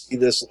I see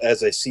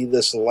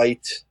this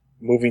light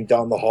moving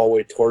down the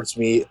hallway towards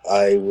me,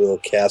 I will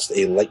cast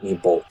a lightning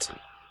bolt.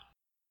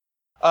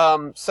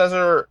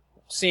 Caesar,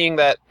 seeing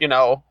that,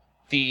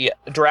 the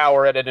drow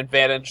are at an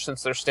advantage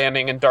since they're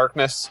standing in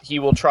darkness, he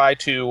will try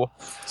to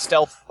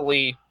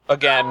stealthily,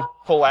 again,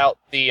 pull out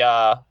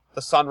the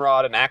sun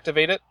rod and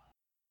activate it.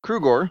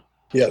 Krugor,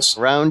 Yes.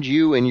 around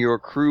you and your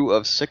crew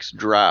of 6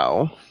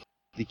 drow,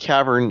 the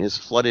cavern is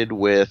flooded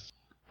with,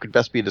 could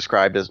best be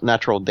described as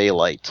natural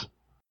daylight.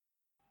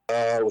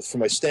 For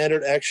my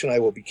standard action, I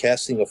will be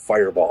casting a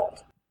fireball.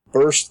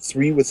 Burst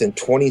 3 within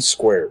 20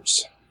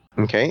 squares.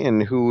 Okay,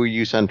 and who are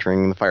you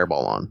centering the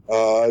fireball on?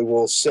 I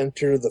will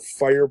center the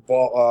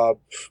fireball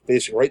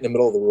basically right in the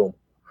middle of the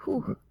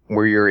room.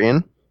 Where you're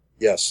in?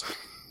 Yes,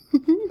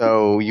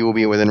 So you will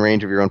be within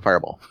range of your own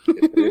fireball.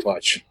 pretty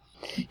much.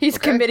 He's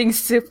committing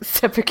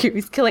seppuku.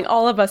 He's killing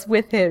all of us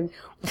with him.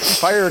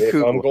 Fire If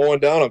I'm Kugel. going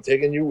down, I'm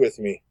taking you with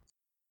me.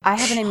 I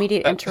have an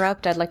immediate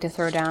interrupt I'd like to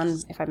throw down,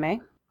 if I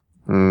may.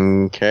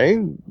 Okay,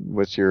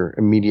 what's your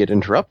immediate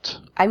interrupt?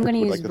 I'm going to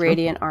Would use like to throw?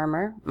 radiant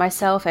armor.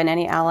 Myself and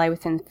any ally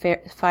within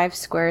 5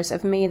 squares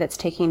of me that's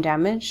taking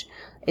damage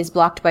is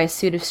blocked by a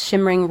suit of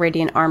shimmering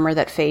radiant armor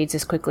that fades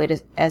as quickly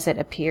as it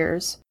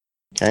appears.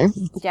 Okay,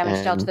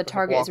 Damage dealt to the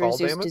target is block all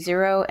reduced to damage?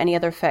 0. Any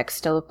other effects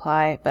still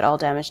apply, but all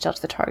damage dealt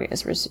to the target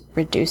is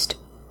reduced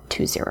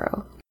to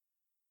 0.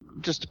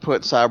 just to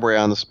put Sabre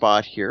on the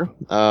spot here,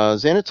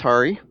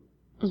 Xanatari,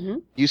 Mm-hmm.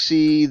 you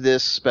see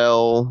this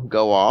spell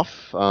go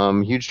off,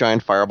 huge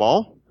giant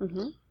fireball.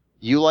 Mm-hmm.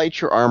 You light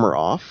your armor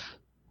off.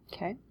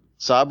 Okay.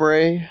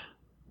 Sabre,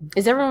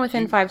 Is everyone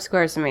within 5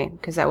 squares of me?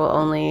 Because that will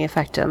only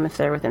affect them if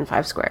they're within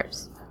 5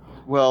 squares.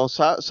 well,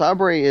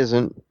 Sabre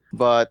isn't,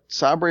 but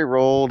Sabre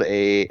rolled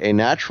a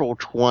natural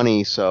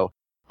 20, so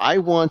I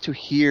want to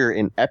hear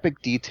in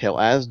epic detail,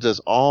 as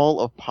does all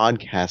of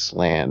Podcast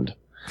Land,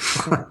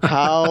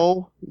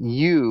 how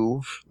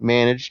you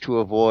managed to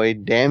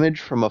avoid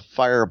damage from a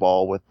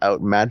fireball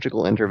without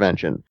magical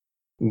intervention.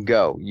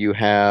 Go. You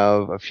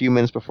have a few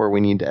minutes before we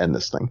need to end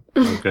this thing.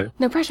 Okay.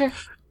 No pressure.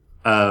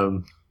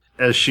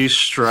 As she's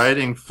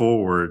striding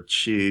forward,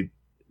 she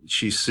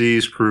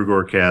sees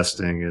Krugor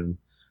casting, and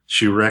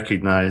she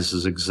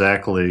recognizes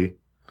exactly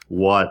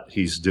what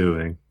he's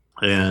doing.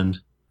 And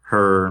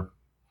her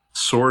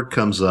sword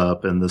comes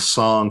up, and the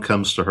song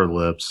comes to her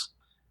lips.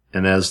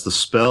 And as the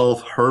spell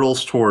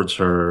hurtles towards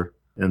her,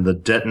 and the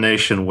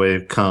detonation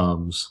wave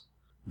comes,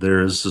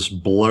 there is this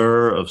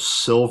blur of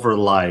silver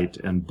light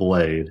and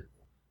blade,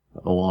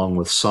 along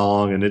with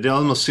song, and it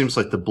almost seems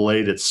like the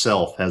blade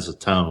itself has a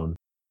tone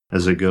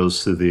as it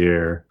goes through the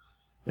air.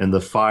 And the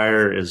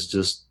fire is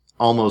just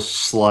almost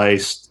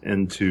sliced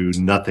into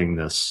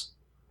nothingness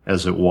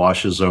as it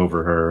washes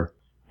over her,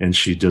 and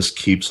she just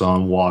keeps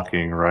on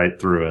walking right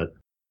through it.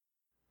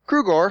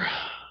 Krugor,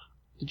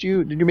 did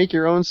you make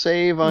your own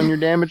save on your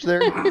damage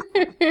there?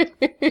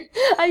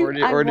 Or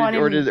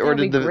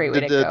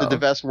did the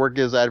divest work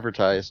as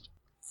advertised?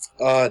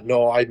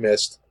 No, I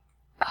missed.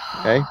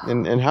 Okay,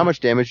 and how much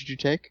damage did you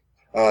take?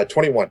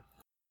 21.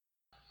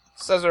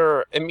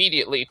 Caesar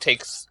immediately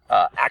takes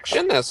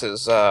action as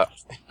his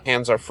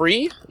hands are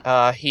free.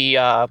 He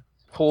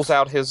pulls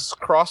out his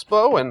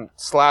crossbow and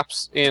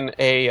slaps in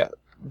a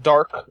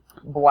dark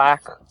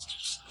black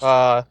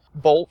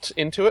bolt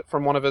into it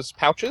from one of his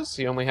pouches.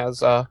 He only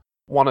has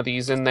one of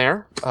these in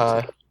there,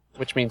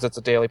 which means it's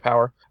a daily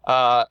power.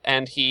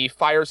 And he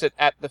fires it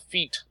at the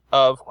feet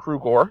of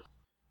Krugor.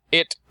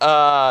 It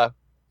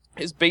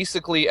is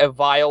basically a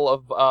vial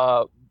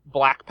of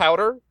black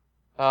powder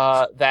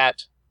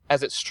that,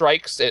 as it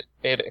strikes, it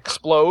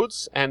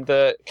explodes and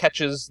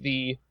catches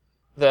the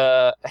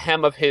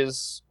hem of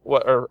his,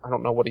 or I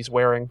don't know what he's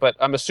wearing, but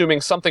I'm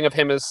assuming something of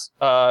him is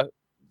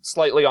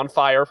slightly on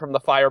fire from the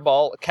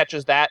fireball. It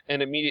catches that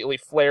and immediately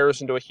flares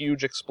into a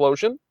huge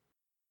explosion.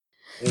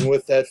 And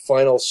with that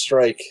final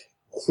strike,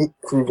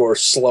 Krugor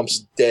slumps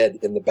dead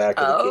in the back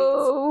of the cave.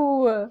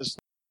 Oh.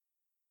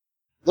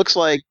 Looks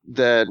like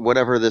that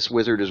whatever this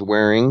wizard is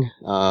wearing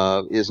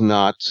is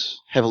not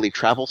heavily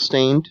travel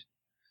stained.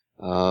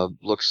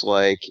 Looks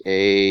like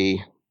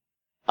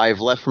I've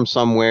left from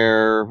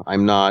somewhere.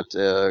 I'm not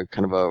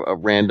kind of a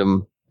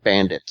random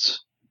bandit,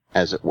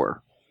 as it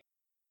were.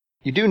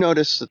 You do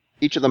notice that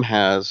each of them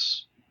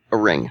has a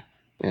ring,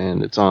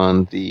 and it's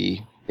on the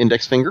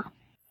index finger.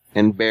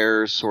 and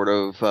bears sort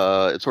of,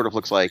 it sort of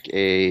looks like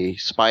a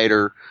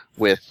spider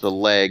with the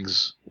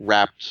legs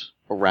wrapped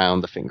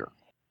around the finger,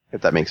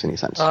 if that makes any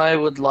sense. I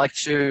would like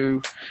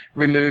to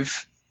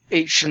remove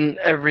each and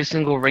every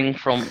single ring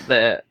from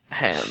their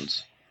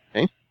hands.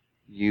 Okay.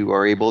 You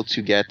are able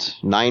to get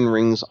 9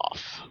 rings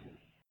off.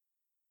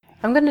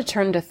 I'm going to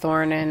turn to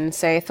Thorn and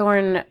say,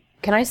 Thorn,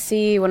 can I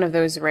see one of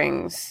those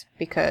rings?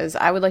 Because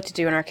I would like to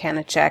do an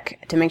Arcana check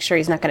to make sure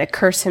he's not going to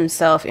curse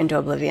himself into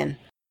oblivion.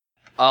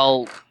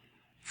 I'll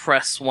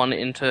press one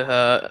into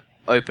her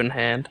open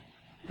hand.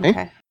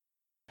 Okay.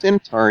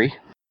 Xanatari,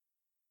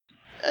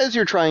 as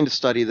you're trying to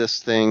study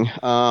this thing,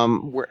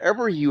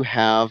 wherever you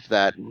have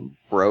that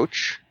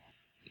brooch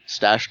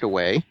stashed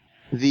away,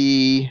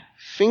 the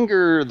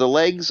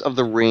legs of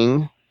the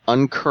ring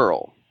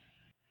uncurl,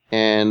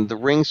 and the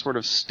ring sort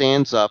of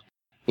stands up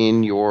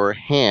in your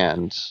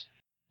hands,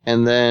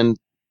 and then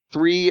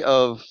 3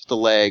 of the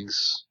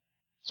legs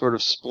sort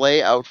of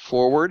splay out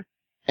forward,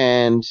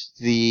 and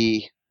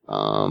the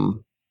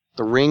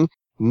ring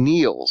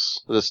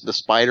kneels, the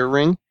spider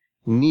ring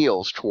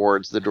kneels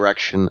towards the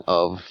direction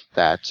of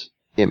that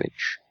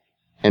image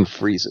and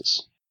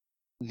freezes.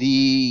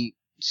 The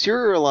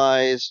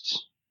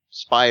serialized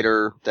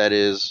spider that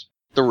is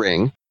the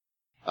ring,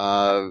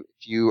 if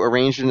you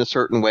arranged it in a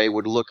certain way,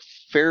 would look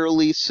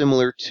fairly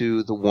similar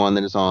to the one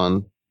that is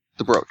on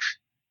the brooch.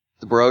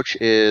 The brooch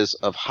is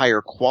of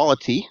higher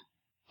quality.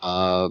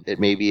 It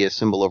may be a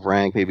symbol of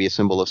rank, maybe a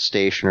symbol of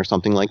station or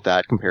something like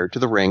that compared to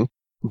the ring,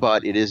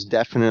 but it is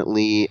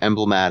definitely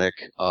emblematic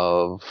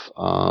of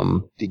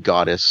the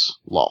goddess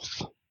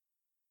Lolth.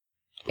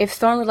 If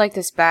Thorn would like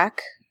this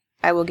back,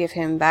 I will give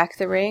him back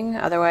the ring.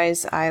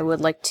 Otherwise, I would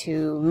like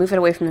to move it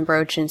away from the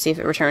brooch and see if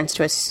it returns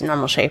to its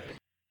normal shape.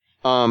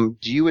 Do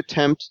you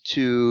attempt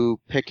to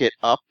pick it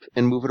up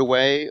and move it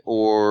away,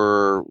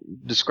 or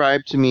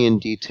describe to me in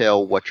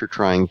detail what you're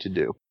trying to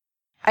do?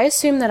 I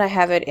assume that I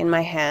have it in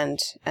my hand,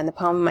 and the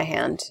palm of my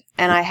hand,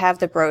 and I have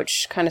the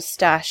brooch kind of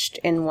stashed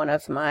in one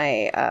of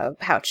my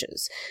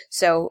pouches.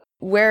 So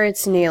where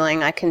it's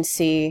kneeling, I can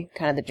see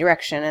kind of the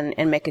direction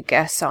and make a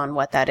guess on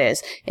what that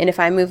is. And if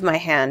I move my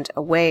hand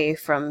away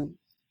from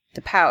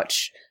the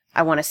pouch,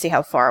 I want to see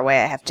how far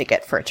away I have to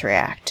get for it to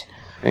react.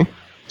 Okay.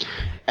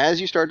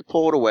 As you start to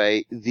pull it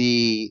away,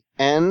 the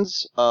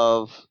ends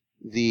of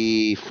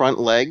the front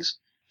legs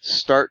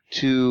start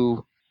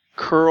to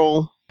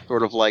curl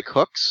sort of like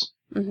hooks.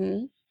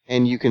 Mm-hmm.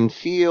 And you can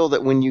feel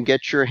that when you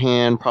get your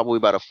hand probably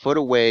about a foot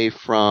away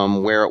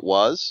from where it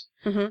was,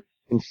 Mm-hmm. you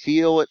can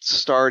feel it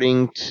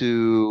starting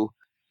to,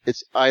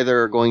 it's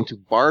either going to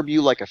barb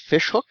you like a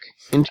fish hook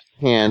into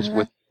your hands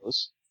with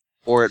those,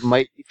 or it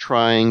might be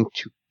trying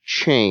to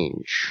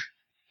change.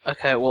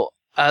 Okay, well,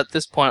 at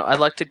this point, I'd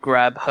like to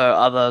grab her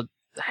other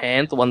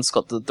hand, the one that's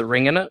got the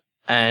ring in it,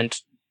 and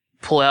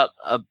pull out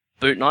a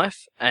boot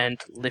knife and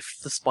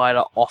lift the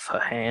spider off her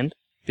hand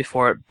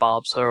before it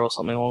barbs her or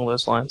something along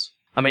those lines.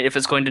 I mean, if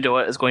it's going to do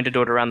it, it's going to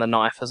do it around the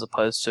knife as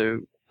opposed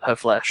to her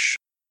flesh.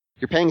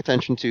 You're paying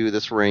attention to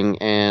this ring,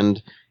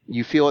 and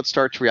you feel it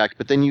start to react,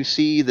 but then you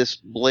see this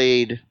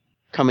blade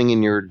coming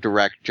in your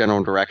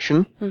general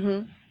direction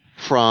Mm-hmm.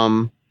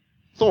 from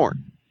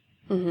Thorn.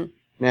 Mm-hmm.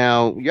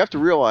 Now, you have to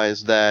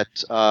realize that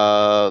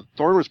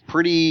Thorn was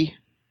pretty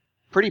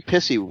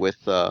pissy with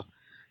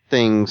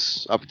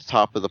things up at the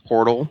top of the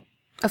portal.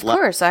 Of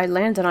course, I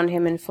landed on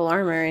him in full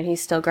armor, and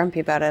he's still grumpy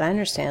about it. I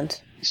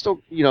understand. He's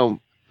still,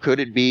 could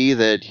it be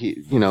that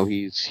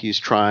he's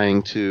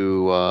trying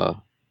to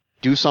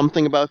do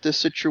something about this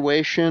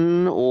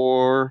situation,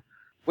 or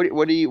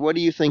what do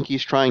you think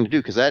he's trying to do?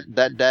 Because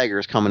that dagger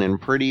is coming in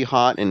pretty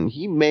hot, and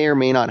he may or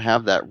may not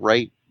have that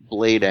right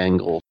blade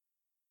angle.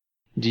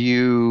 Do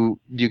you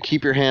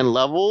keep your hand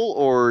level,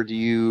 or do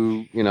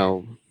you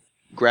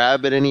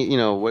grab at any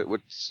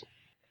what's?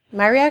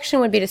 My reaction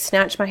would be to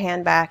snatch my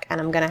hand back, and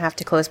I'm going to have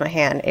to close my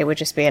hand. It would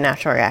just be a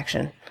natural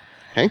reaction.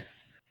 Okay.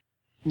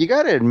 You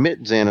got to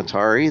admit,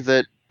 Xanatari,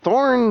 that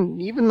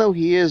Thorn, even though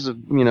he is a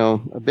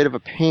bit of a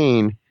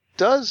pain,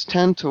 does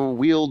tend to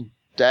wield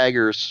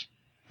daggers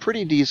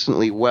pretty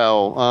decently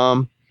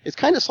well. It's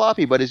kind of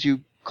sloppy, but as you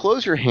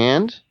close your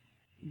hand,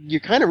 you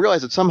kind of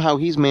realize that somehow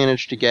he's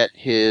managed to get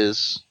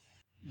his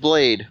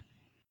blade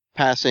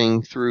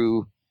passing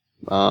through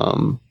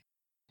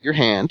your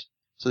hand,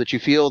 so that you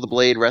feel the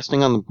blade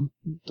resting on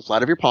the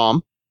flat of your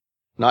palm,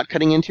 not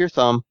cutting into your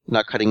thumb,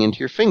 not cutting into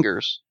your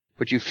fingers,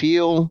 but you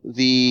feel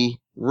the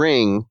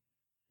ring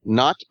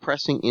not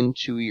pressing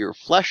into your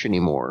flesh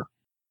anymore.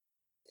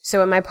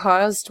 So am I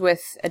paused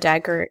with a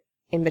dagger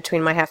in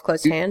between my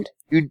half-closed hand?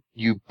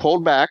 You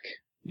pulled back,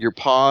 you're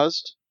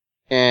paused,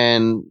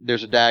 and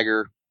there's a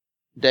dagger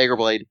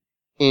blade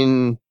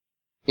in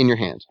your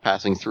hand,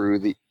 passing through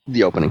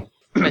the opening.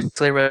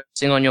 Basically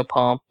resting on your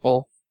palm,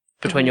 or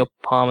between your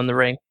palm and the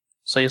ring.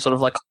 So you're sort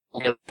of like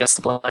against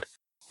the blade.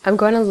 I'm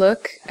going to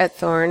look at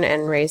Thorn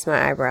and raise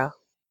my eyebrow.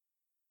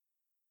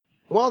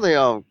 While the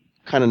all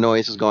kind of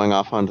noise is going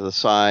off onto the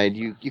side,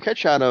 you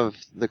catch out of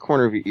the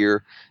corner of your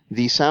ear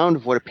the sound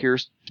of what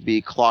appears to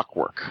be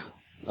clockwork.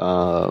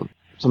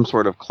 Some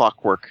sort of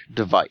clockwork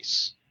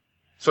device.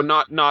 So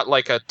not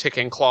like a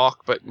ticking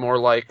clock, but more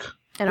like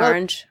An Well,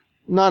 orange.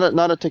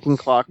 Not a ticking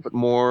clock, but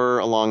more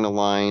along the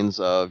lines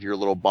of your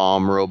little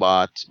bomb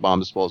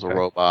disposal Okay.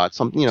 robot,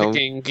 something,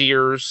 ticking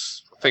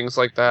gears, things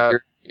like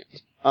that.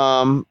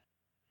 And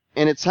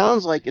it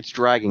sounds like it's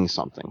dragging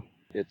something.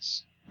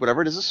 It's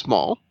whatever it is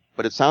small,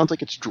 but it sounds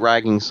like it's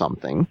dragging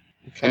something.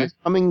 And Okay. it's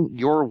coming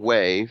your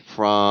way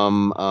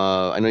from,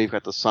 I know you've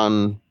got the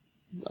sun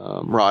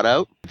rod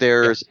out.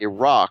 There's a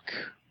rock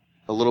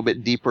a little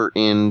bit deeper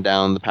in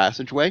down the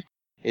passageway.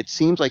 It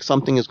seems like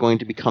something is going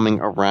to be coming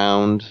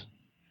around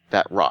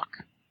that rock.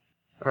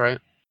 All right.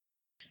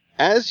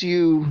 As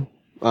you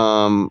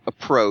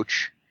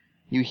approach,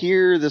 you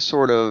hear this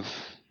sort of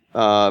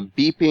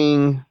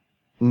beeping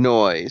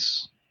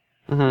noise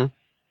Mm-hmm.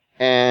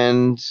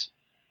 and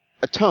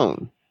a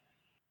tone,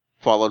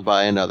 followed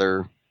by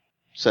another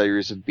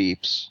series of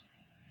beeps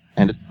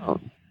and a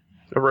tone.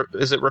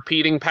 Is it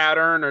repeating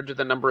pattern, or do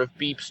the number of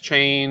beeps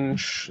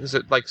change? Is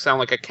it like sound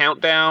like a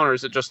countdown, or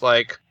is it just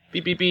like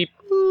beep beep beep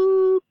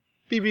boop,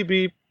 beep beep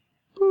beep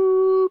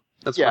boop?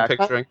 That's what I'm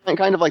picturing.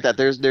 Kind of like that.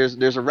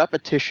 There's a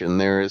repetition.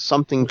 There is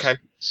something. Okay.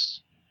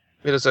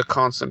 It is a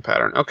constant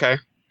pattern. Okay.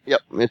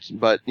 Yep.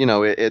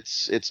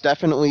 It's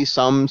definitely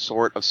some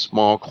sort of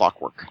small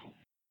clockwork.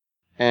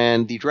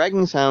 And the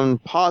dragging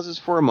sound pauses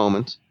for a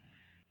moment,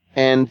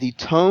 and the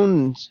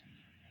tone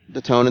and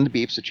the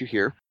beeps that you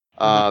hear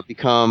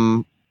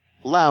become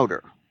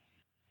louder.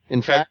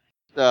 In fact,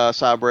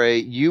 Sabre,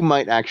 you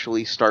might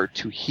actually start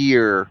to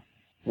hear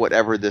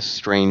whatever this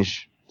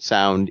strange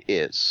sound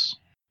is.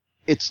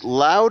 It's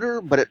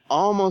louder, but it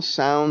almost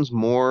sounds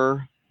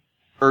more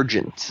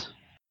urgent.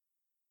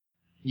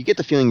 You get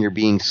the feeling you're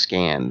being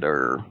scanned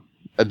or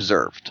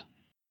observed.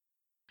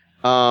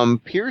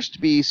 Appears to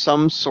be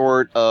some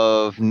sort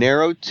of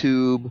narrow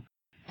tube,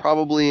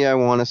 probably, I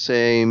want to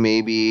say,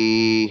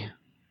 maybe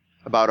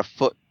about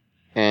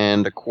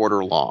 1.25 feet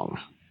long.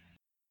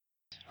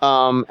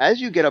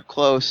 As you get up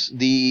close,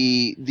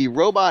 the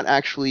robot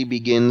actually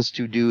begins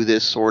to do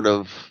this sort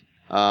of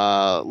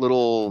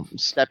little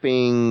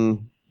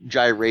stepping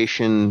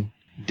gyration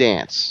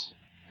dance,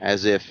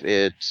 as if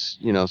it's,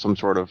 some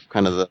sort of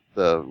kind of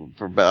the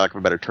for lack of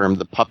a better term,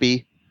 the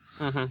puppy,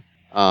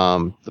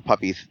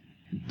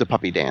 the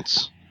puppy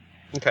dance.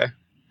 Okay.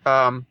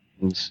 And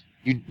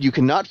you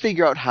cannot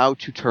figure out how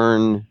to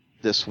turn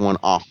this one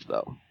off,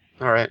 though.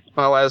 All right.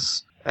 Well,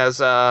 as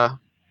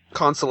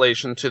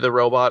consolation to the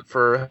robot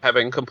for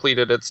having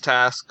completed its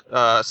task,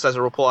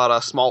 Caesar will pull out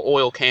a small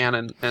oil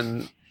can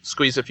and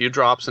squeeze a few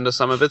drops into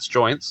some of its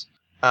joints.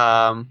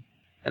 And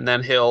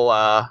then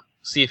he'll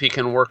see if he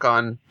can work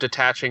on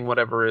detaching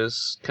whatever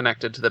is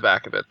connected to the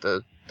back of it,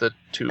 the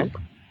tube.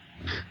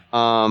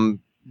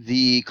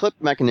 The clip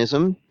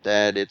mechanism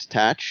that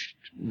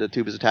the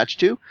tube is attached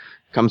to,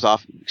 comes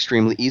off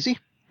extremely easy,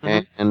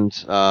 and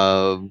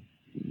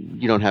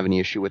you don't have any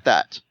issue with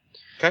that.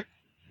 Okay.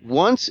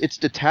 Once it's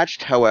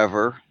detached,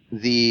 however,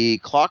 the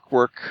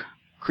clockwork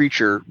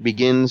creature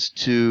begins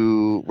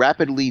to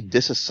rapidly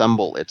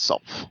disassemble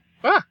itself.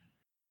 Ah.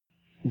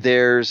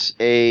 There's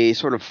a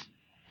sort of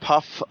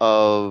puff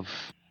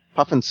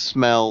and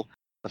smell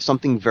of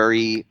something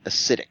very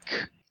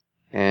acidic.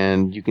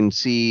 And you can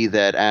see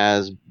that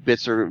as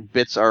bits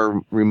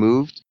are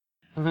removed,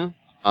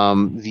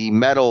 the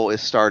metal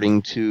is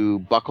starting to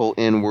buckle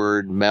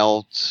inward,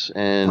 melt,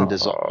 and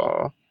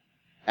dissolve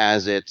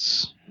as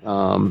it's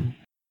pulling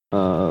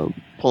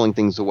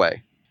things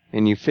away.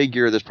 And you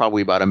figure there's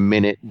probably about a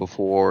minute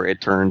before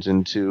it turns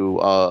into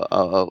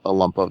a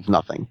lump of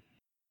nothing.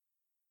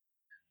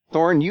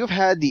 Thorn, you've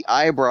had the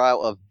eyebrow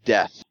of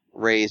death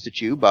raised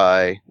at you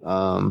by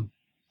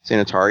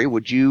Sanitari.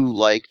 Would you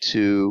like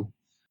to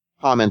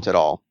comment at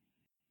all?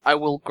 I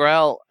will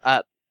growl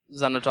at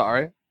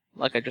Xanatari,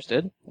 like I just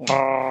did.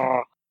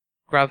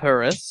 Grab her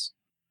wrist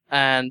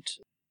and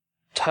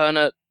turn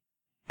it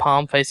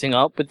palm facing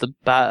up with the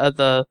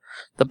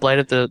blade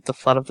of the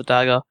flat of the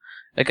dagger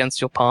against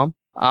your palm.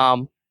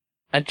 And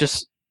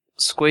just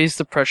squeeze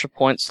the pressure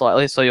point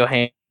slightly so your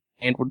hand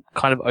would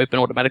kind of open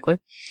automatically.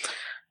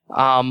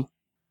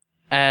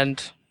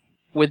 And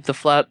with the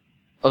flat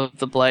of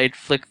the blade,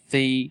 flick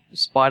the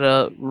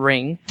spider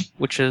ring,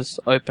 which is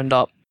opened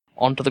up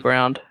onto the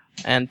ground,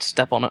 and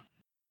step on it.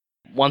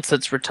 Once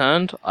it's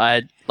returned,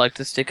 I'd like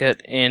to stick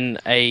it in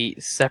a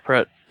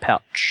separate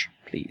pouch,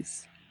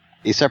 please.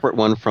 A separate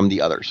one from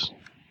the others.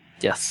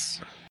 Yes.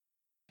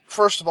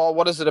 First of all,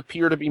 what does it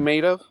appear to be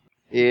made of?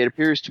 It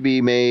appears to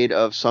be made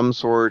of some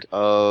sort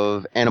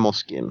of animal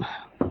skin.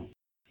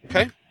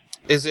 Okay.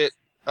 Is it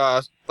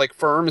like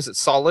firm? Is it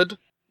solid?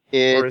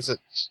 Or is it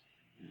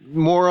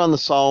more on the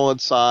solid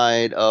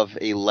side of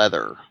a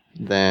leather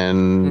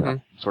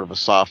than sort of a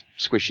soft,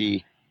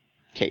 squishy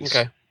case?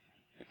 Okay.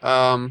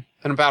 And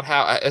about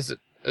how does it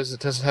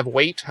have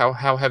weight? How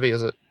heavy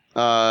is it?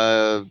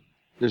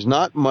 There's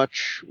not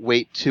much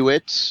weight to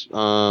it.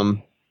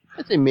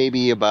 I'd say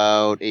maybe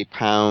about 1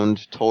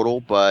 pound total,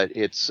 but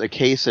it's a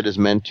case that is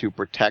meant to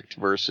protect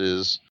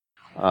versus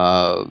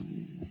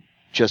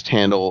just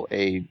handle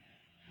a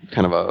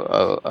kind of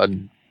a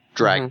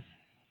drag.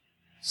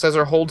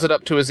 Caesar holds it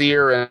up to his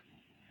ear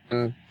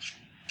and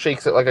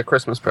shakes it like a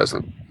Christmas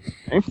present,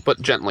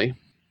 but gently.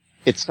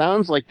 It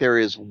sounds like there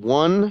is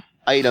one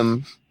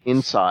item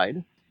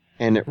inside,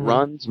 and it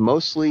runs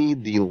mostly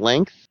the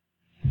length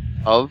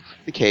of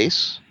the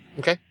case.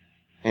 Okay.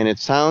 And it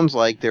sounds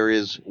like there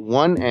is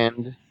one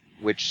end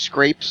which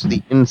scrapes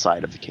the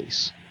inside of the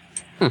case.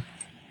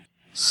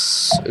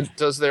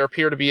 Does there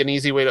appear to be an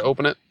easy way to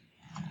open it?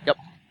 Yep.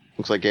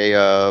 Looks like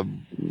a...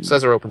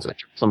 Caesar opens it.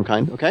 Some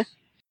kind, okay.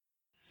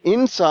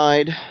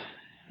 Inside,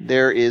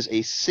 there is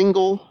a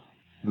single,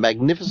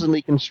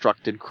 magnificently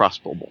constructed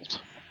crossbow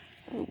bolt.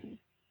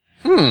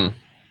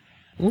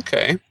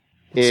 Okay.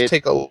 Let's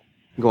take a...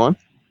 Go on.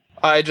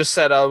 I just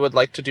said I would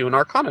like to do an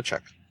Arcana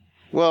check.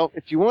 Well,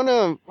 if you want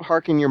to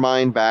harken your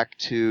mind back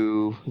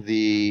to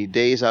the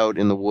days out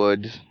in the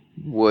woods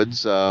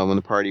when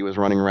the party was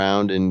running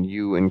around and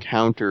you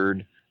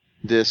encountered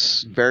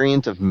this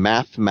variant of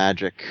math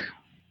magic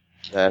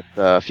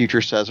that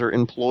future Caesar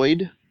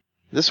employed,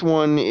 this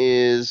one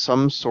is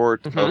some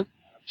sort of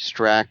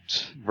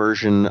abstract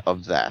version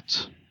of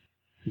that.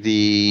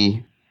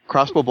 The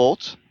crossbow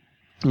bolt,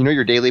 you know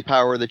your daily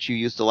power that you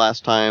used the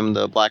last time,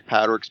 the black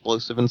powder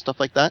explosive and stuff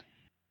like that?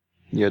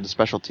 You had the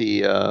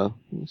specialty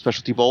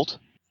bolt?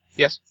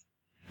 Yes.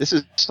 This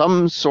is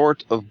some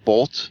sort of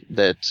bolt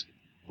that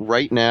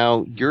right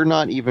now you're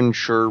not even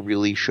sure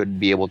really should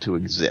be able to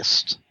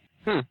exist.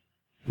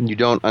 You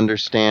don't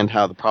understand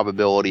how the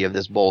probability of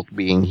this bolt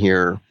being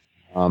here,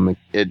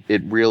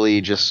 it really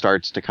just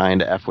starts to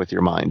kind of F with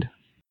your mind.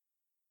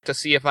 To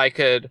see if I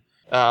could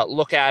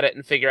look at it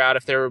and figure out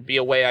if there would be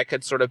a way I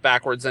could sort of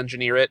backwards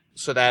engineer it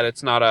so that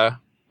it's not a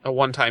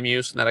one-time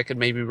use and that I could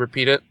maybe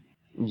repeat it.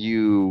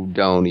 You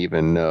don't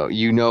even know.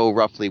 You know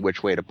roughly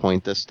which way to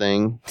point this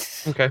thing.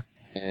 Okay.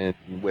 And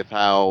with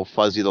how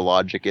fuzzy the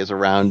logic is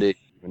around it,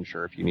 I'm not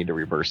sure if you need to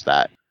reverse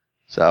that.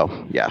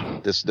 So, yeah,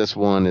 this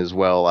one is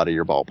well out of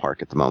your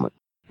ballpark at the moment.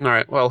 All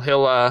right. Well,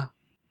 he'll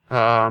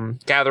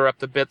gather up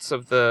the bits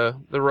of the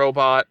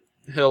robot.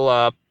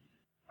 He'll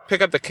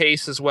pick up the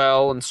case as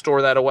well and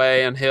store that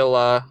away, and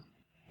he'll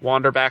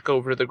wander back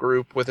over to the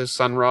group with his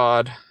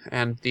sunrod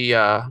and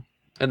the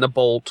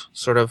bolt,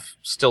 sort of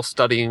still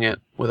studying it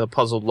with a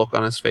puzzled look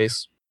on his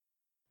face.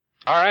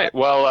 All right.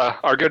 Well,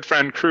 our good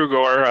friend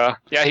Krugor,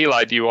 he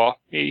lied to you all.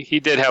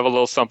 He did have a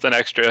little something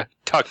extra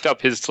tucked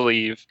up his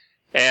sleeve.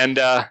 And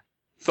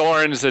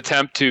Thorn's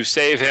attempt to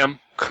save him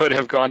could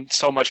have gone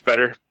so much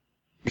better.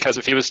 Because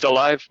if he was still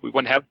alive, we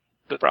wouldn't have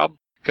the problem.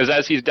 Because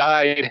as he's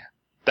died,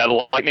 that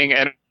lightning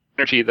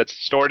energy that's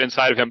stored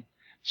inside of him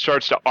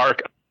starts to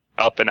arc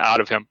up and out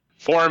of him,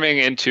 forming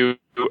into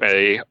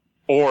a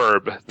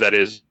orb that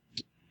is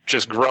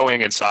just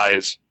growing in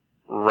size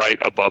right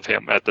above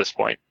him at this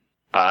point.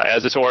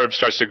 As this orb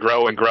starts to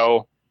grow and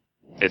grow,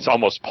 it's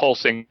almost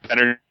pulsing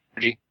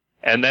energy,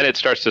 and then it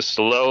starts to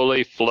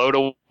slowly float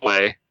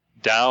away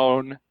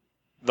down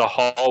the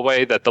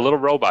hallway that the little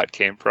robot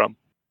came from,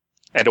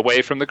 and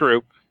away from the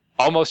group,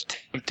 almost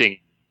tempting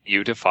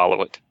you to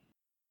follow it.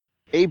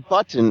 A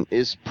button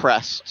is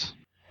pressed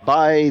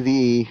by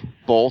the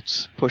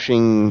bolt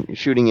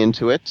shooting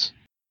into it,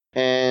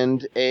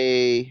 and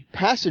a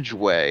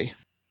passageway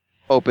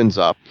opens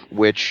up,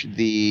 which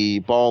the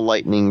ball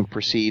lightning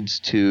proceeds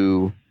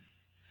to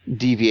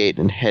deviate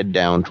and head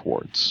down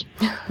towards.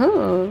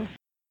 Well,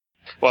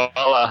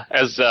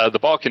 as the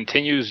ball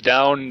continues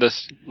down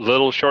this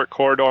little short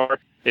corridor,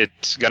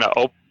 it's going to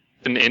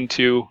open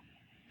into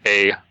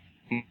a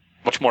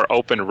much more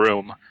open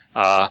room.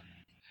 Well,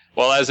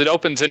 as it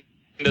opens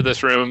into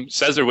this room,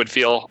 Caesar would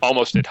feel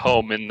almost at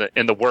home in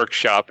the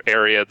workshop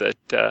area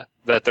that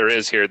there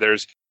is here.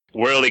 There's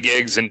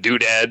whirligigs and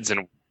doodads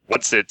and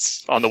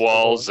what's-its on the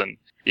walls, and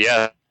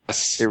yes,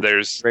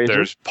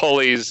 there's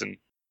pulleys, and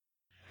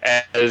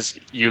as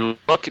you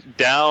look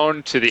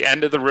down to the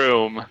end of the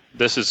room,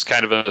 this is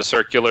kind of a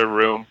circular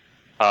room,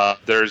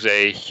 there's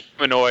a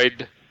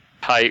humanoid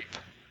type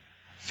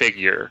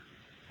figure,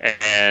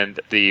 and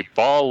the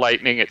ball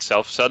lightning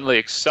itself suddenly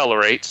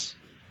accelerates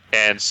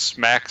and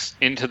smacks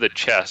into the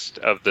chest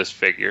of this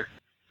figure.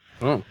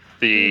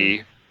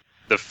 The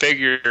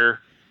figure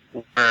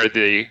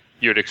where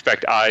you'd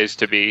expect eyes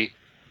to be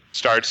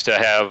starts to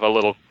have a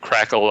little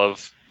crackle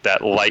of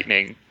that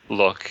lightning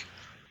look,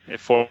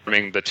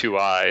 forming the two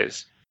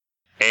eyes.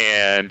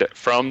 And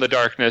from the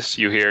darkness,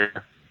 you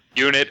hear,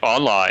 "Unit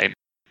online,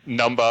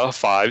 number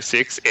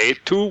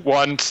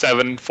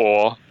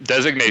 5682174,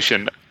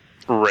 designation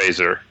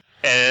Razor."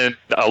 And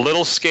a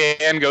little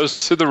scan goes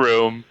to the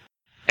room,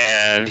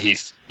 and you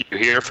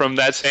hear from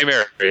that same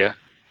area,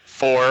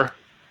 4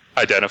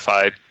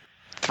 identified,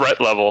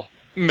 threat level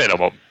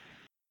minimum.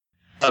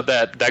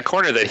 That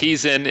corner that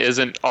he's in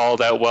isn't all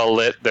that well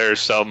lit. There's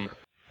some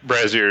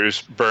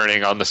braziers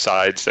burning on the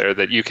sides there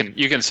that you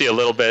can see a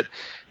little bit,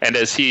 and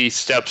as he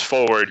steps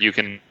forward, you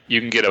can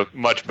get a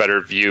much better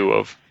view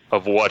of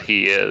what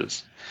he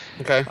is.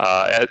 Okay.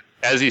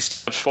 As he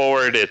steps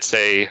forward, it's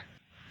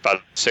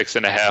about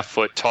 6.5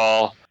 foot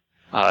tall,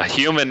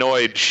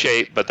 humanoid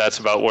shape, but that's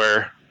about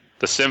where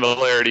the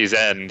similarities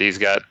end. He's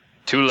got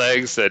 2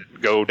 legs that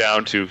go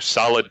down to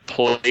solid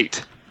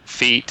plate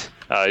feet.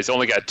 He's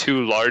only got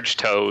 2 large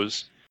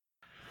toes.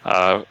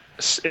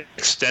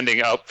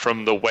 Extending up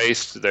from the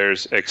waist,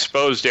 there's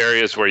exposed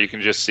areas where you can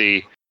just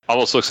see,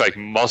 almost looks like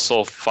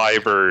muscle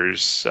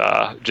fibers,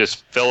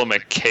 just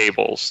filament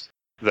cables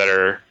that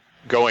are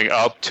going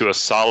up to a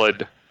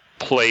solid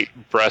plate,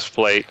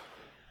 breastplate.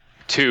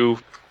 2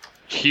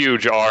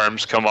 huge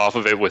arms come off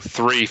of it with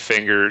 3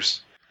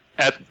 fingers.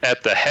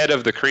 At the head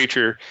of the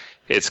creature,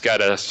 it's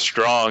got a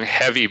strong,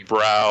 heavy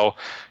brow,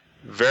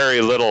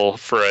 very little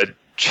for a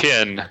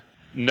chin,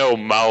 no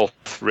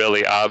mouth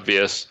really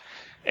obvious,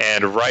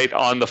 and right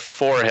on the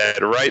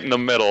forehead, right in the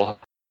middle,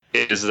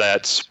 is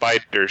that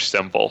spider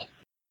symbol.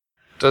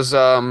 Does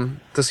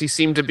he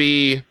seem to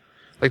be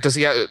does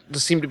he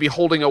seem to be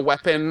holding a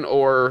weapon,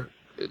 or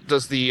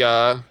does the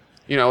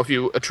if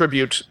you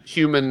attribute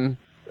human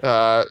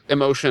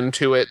emotion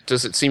to it,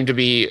 does it seem to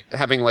be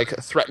having like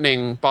a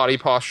threatening body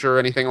posture or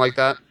anything like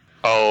that?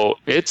 Oh,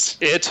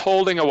 it's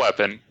holding a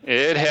weapon.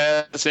 It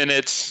has in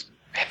its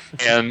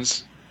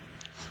hands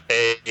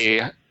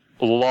a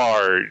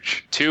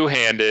large,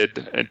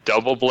 2-handed,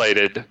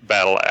 double-bladed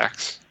battle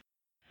axe.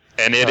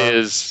 And it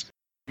is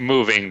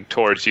moving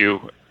towards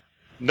you.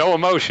 No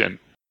emotion.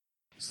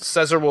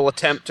 Caesar will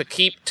attempt to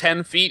keep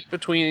 10 feet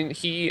between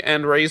he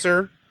and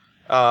Razor,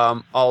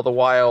 all the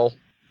while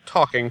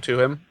talking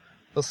to him.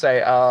 He'll say,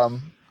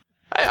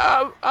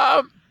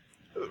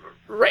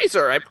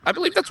 Razor, I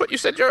believe that's what you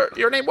said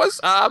your name was.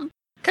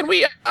 Can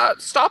we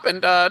stop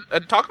and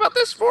talk about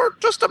this for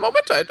just a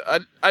moment?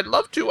 I'd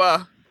love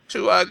to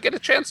get a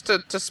chance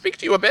to speak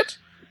to you a bit.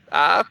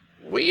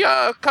 We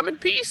come in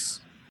peace.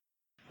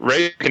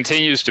 Ray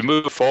continues to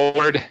move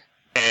forward,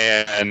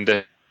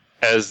 and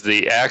as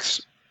the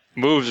axe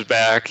moves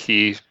back,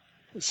 he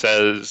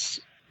says,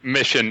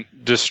 "Mission: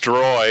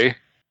 destroy.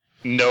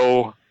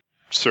 No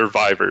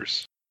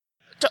survivors."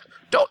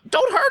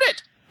 Don't hurt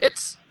it.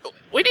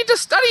 We need to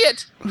study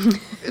it.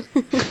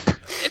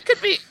 It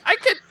could be.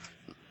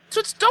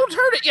 Just don't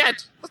hurt it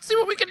yet. Let's see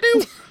what we can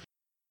do.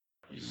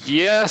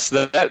 Yes,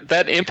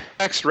 that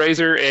impacts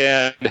Razor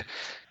and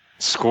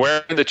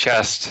square in the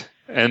chest,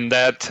 and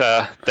that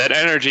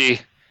energy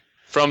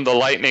from the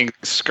lightning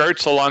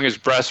skirts along his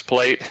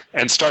breastplate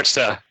and starts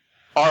to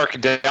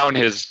arc down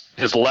his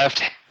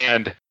left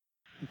hand,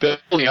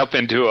 building up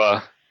into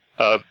a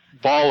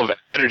ball of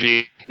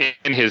energy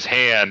in his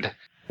hand,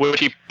 which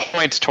he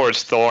points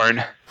towards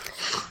Thorn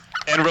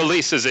and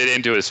releases it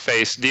into his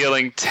face,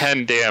 dealing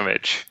 10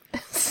 damage.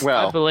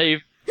 Well, I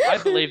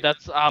believe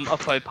that's a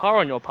faux pas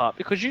on your part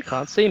because you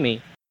can't see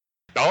me.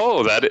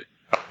 Oh,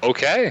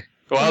 okay.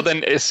 Well,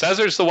 then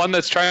Caesar's the one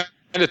that's trying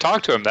to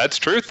talk to him. That's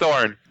true,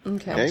 Thorn.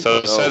 Okay.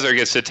 So Caesar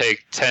gets to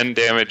take 10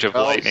 damage of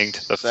lightning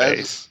to the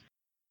face.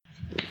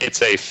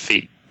 It's a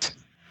feat.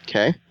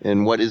 Okay,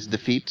 and what is the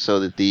feat so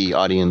that the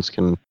audience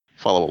can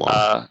follow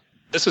along?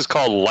 This is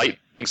called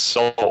Lightning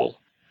Soul,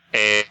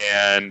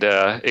 and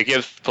it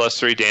gives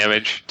 +3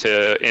 damage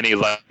to any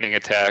lightning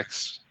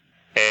attacks.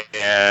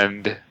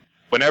 And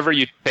whenever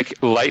you take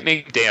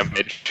lightning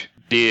damage,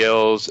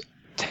 deals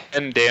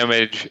 10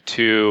 damage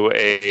to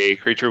a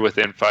creature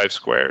within 5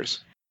 squares.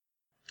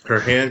 Her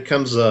hand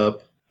comes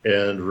up,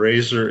 and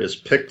Razor is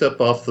picked up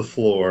off the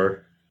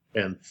floor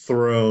and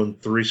thrown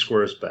 3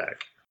 squares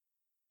back.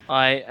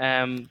 I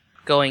am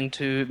going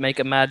to make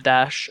a mad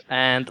dash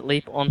and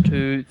leap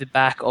onto the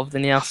back of the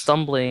now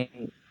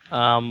stumbling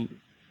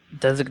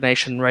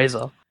designation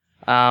Razor.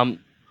 I'm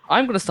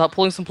going to start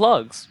pulling some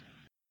plugs.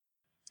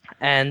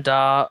 And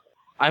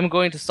I'm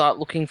going to start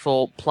looking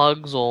for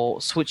plugs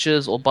or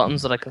switches or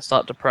buttons that I can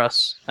start to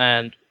press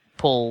and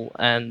pull,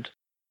 and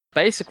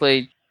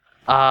basically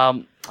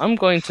I'm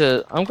going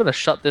to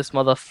shut this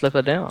mother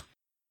flipper down.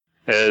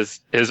 As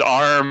his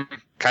arm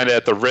kind of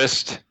at the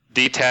wrist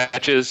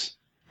detaches,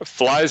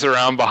 flies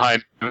around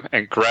behind him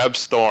and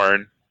grabs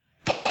Thorn,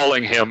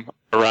 pulling him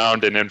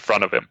around and in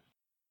front of him.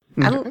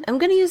 I'm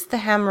going to use the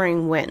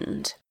Hammering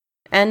Wind.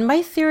 And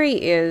my theory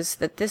is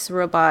that this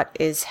robot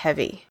is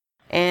heavy.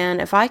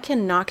 And if I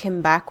can knock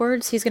him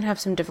backwards, he's going to have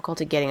some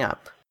difficulty getting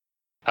up.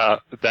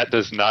 That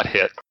does not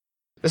hit.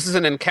 This is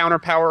an encounter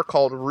power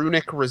called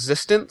Runic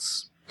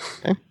Resistance.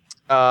 Okay.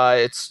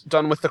 It's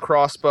done with the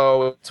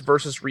crossbow. It's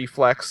versus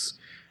reflex.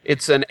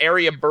 It's an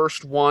area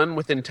burst 1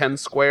 within 10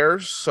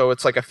 squares, so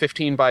it's like a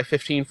 15 by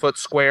 15 foot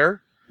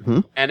square.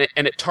 Mm-hmm. And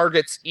it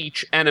targets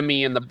each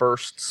enemy in the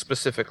burst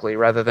specifically,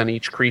 rather than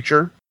each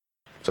creature.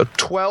 So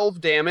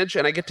 12 damage,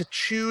 and I get to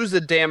choose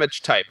a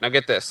damage type. Now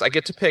get this. I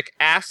get to pick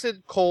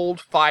acid, cold,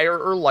 fire,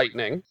 or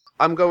lightning.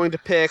 I'm going to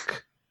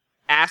pick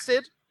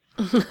acid.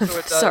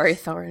 Sorry,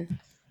 Thorn.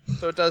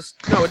 So it does...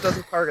 No, it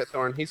doesn't target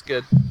Thorn. He's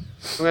good.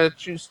 I'm going to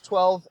choose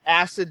 12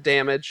 acid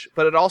damage,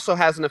 but it also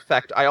has an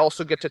effect. I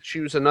also get to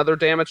choose another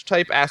damage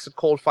type, acid,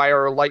 cold,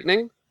 fire, or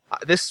lightning.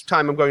 This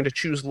time I'm going to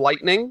choose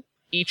lightning.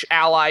 Each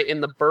ally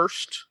in the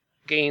burst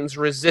gains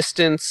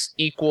resistance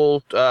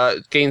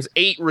gains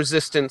 8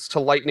 resistance to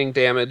lightning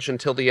damage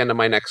until the end of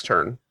my next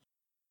turn.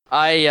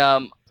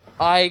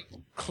 I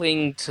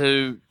cling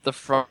to the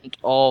front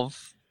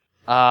of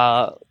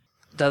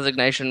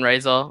designation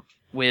razor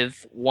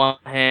with one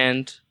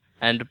hand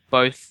and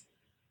both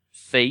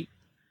feet.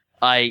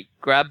 I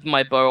grab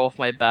my bow off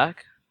my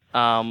back,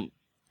 and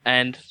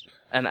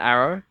an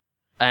arrow,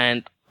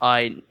 and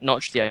I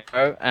notch the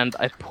arrow, and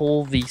I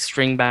pull the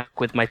string back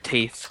with my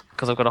teeth,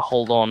 because I've got to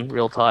hold on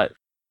real tight.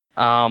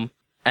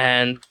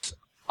 And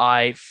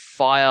I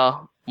fire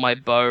my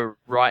bow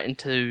right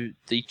into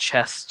the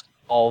chest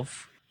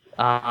of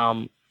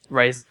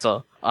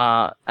Razor,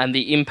 and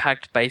the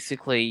impact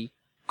basically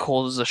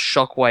causes a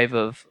shockwave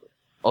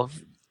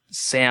of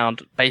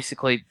sound,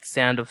 basically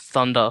sound of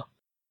thunder.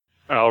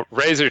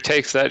 Razor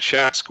takes that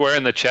shot square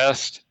in the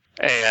chest,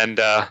 and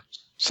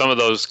some of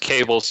those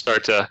cables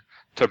start to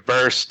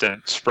burst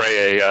and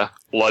spray a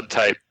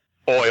blood-type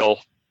oil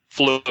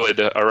fluid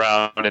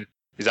around, and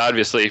he's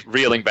obviously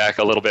reeling back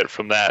a little bit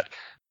from that.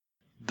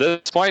 At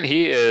this point,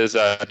 he is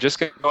just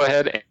going to go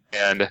ahead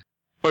and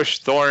push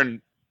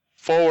Thorn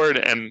forward,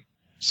 and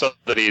so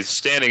that he's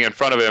standing in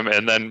front of him,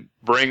 and then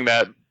bring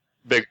that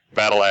big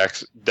battle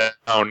axe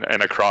down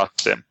and across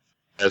him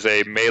as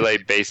a melee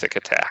basic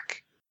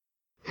attack.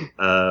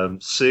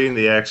 Seeing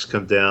the axe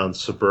come down,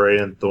 Sabre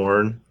and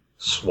Thorn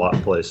swap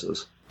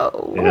places.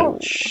 Oh.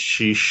 And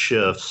she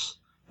shifts.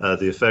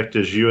 The effect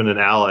is you and an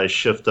ally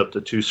shift up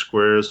to 2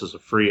 squares as a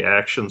free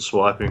action,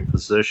 swapping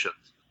positions.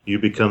 You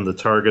become the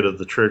target of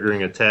the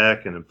triggering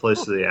attack, and in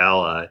place of the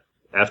ally.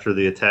 After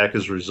the attack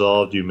is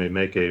resolved, you may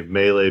make a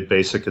melee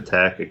basic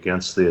attack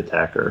against the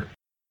attacker.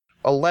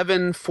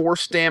 11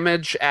 force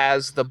damage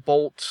as the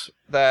bolt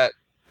that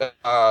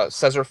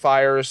Caesar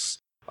fires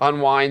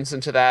unwinds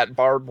into that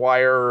barbed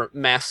wire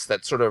mess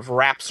that sort of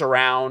wraps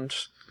around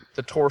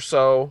the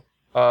torso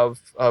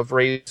of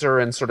Razor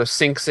and sort of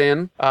sinks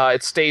in.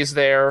 It stays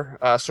there,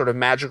 sort of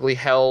magically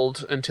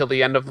held until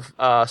the end of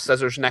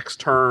Caesar's next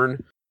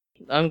turn.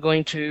 I'm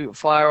going to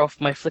fire off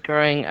my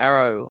flickering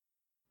arrow.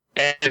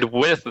 And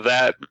with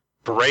that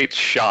great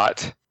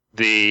shot,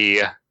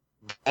 the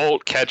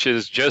bolt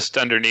catches just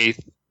underneath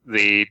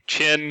the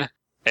chin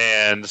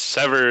and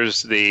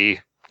severs the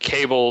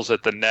cables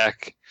at the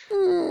neck.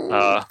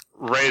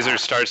 Razor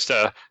starts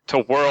to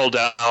whirl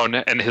down,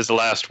 and his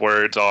last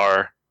words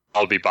are,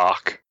 "I'll be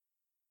back."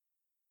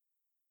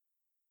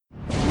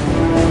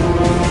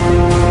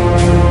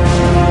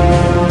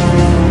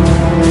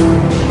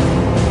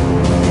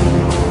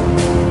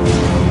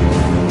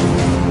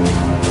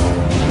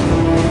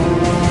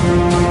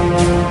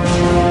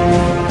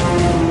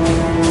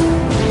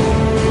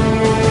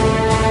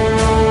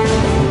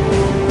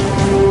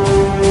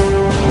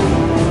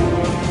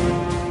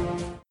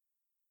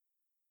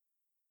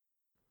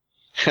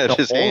 Had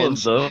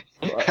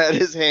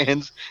his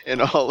hands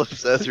in all of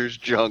Caesar's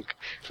junk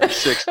for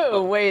 6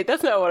 Oh, wait,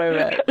 that's not what I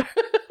meant.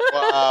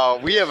 Wow,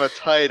 we have a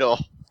title.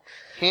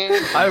 Hands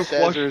in I've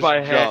Caesar's washed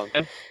my junk.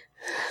 hands.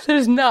 That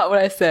is not what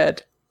I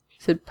said. I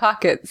said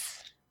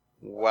pockets.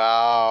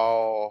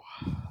 Wow.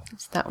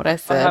 That's not what I I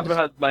said. haven't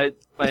had my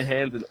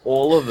hands in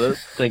all of it.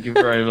 Thank you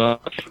very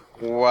much.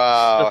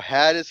 Wow.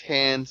 Had his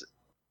hands.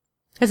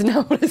 That's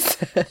not what I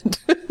said.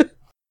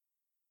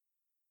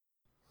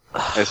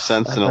 I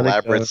sensed an I gotta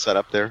elaborate go.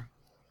 setup there.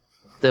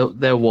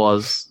 There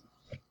was.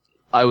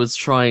 I was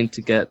trying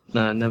to get.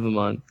 No, never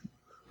mind.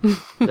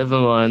 Never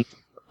mind.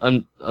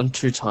 I'm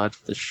too tired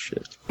for this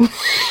shit.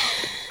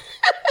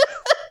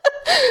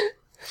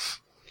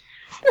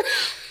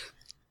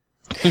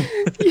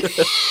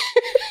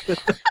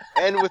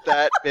 And with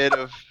that bit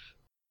of...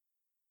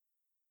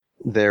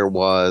 There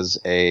was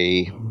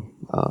a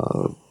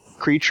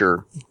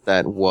creature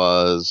that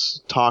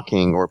was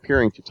talking, or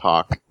appearing to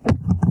talk,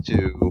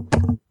 to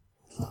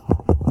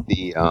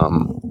the...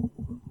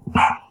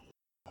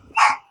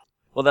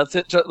 Well, that's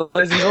it,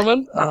 ladies and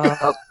gentlemen.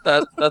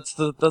 That's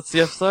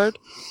the episode.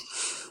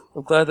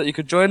 I'm glad that you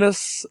could join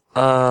us.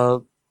 Yeah,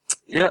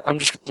 I'm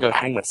just gonna go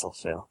hang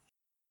myself now.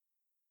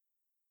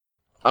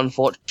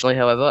 Unfortunately,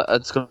 however,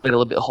 it's gonna be a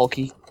little bit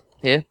hulky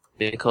here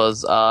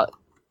because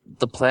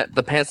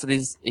the pants that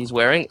he's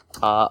wearing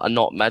are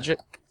not magic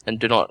and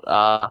do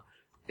not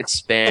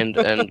expand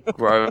and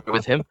grow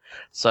with him.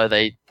 So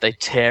they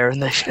tear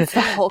and they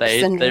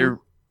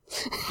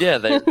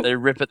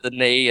rip at the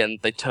knee and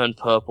they turn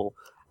purple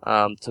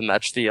to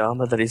match the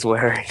armor that he's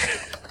wearing.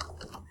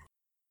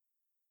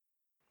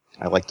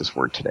 I like this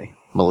word today.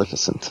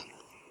 Maleficent.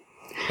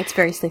 It's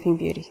very Sleeping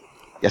Beauty.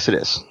 Yes, it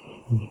is.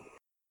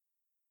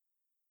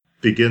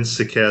 Begins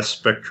to cast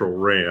Spectral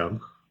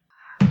Ram.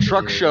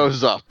 Truck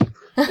shows up.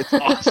 It's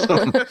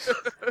awesome.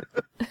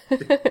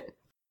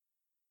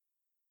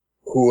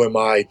 Who am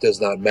I does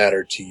not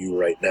matter to you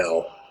right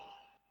now.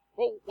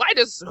 Well, why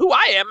does who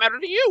I am matter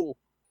to you?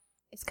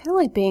 It's kind of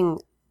like being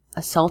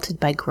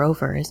assaulted by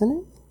Grover,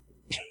 isn't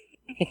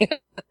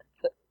it?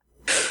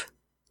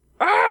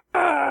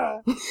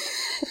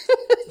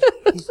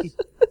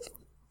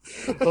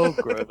 Oh,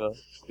 Grover,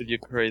 with your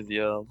crazy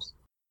arms.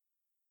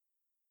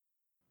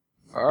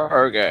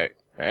 Okay,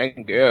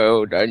 thank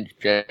you,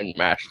 Dungeon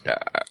Master.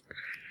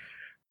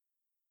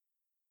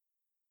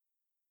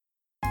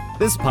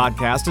 This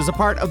podcast is a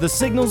part of the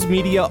Signals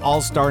Media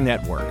All-Star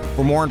Network.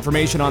 For more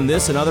information on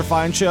this and other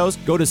fine shows,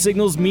 go to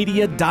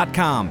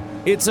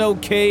signalsmedia.com. It's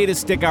okay to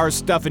stick our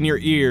stuff in your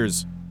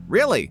ears.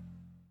 Really.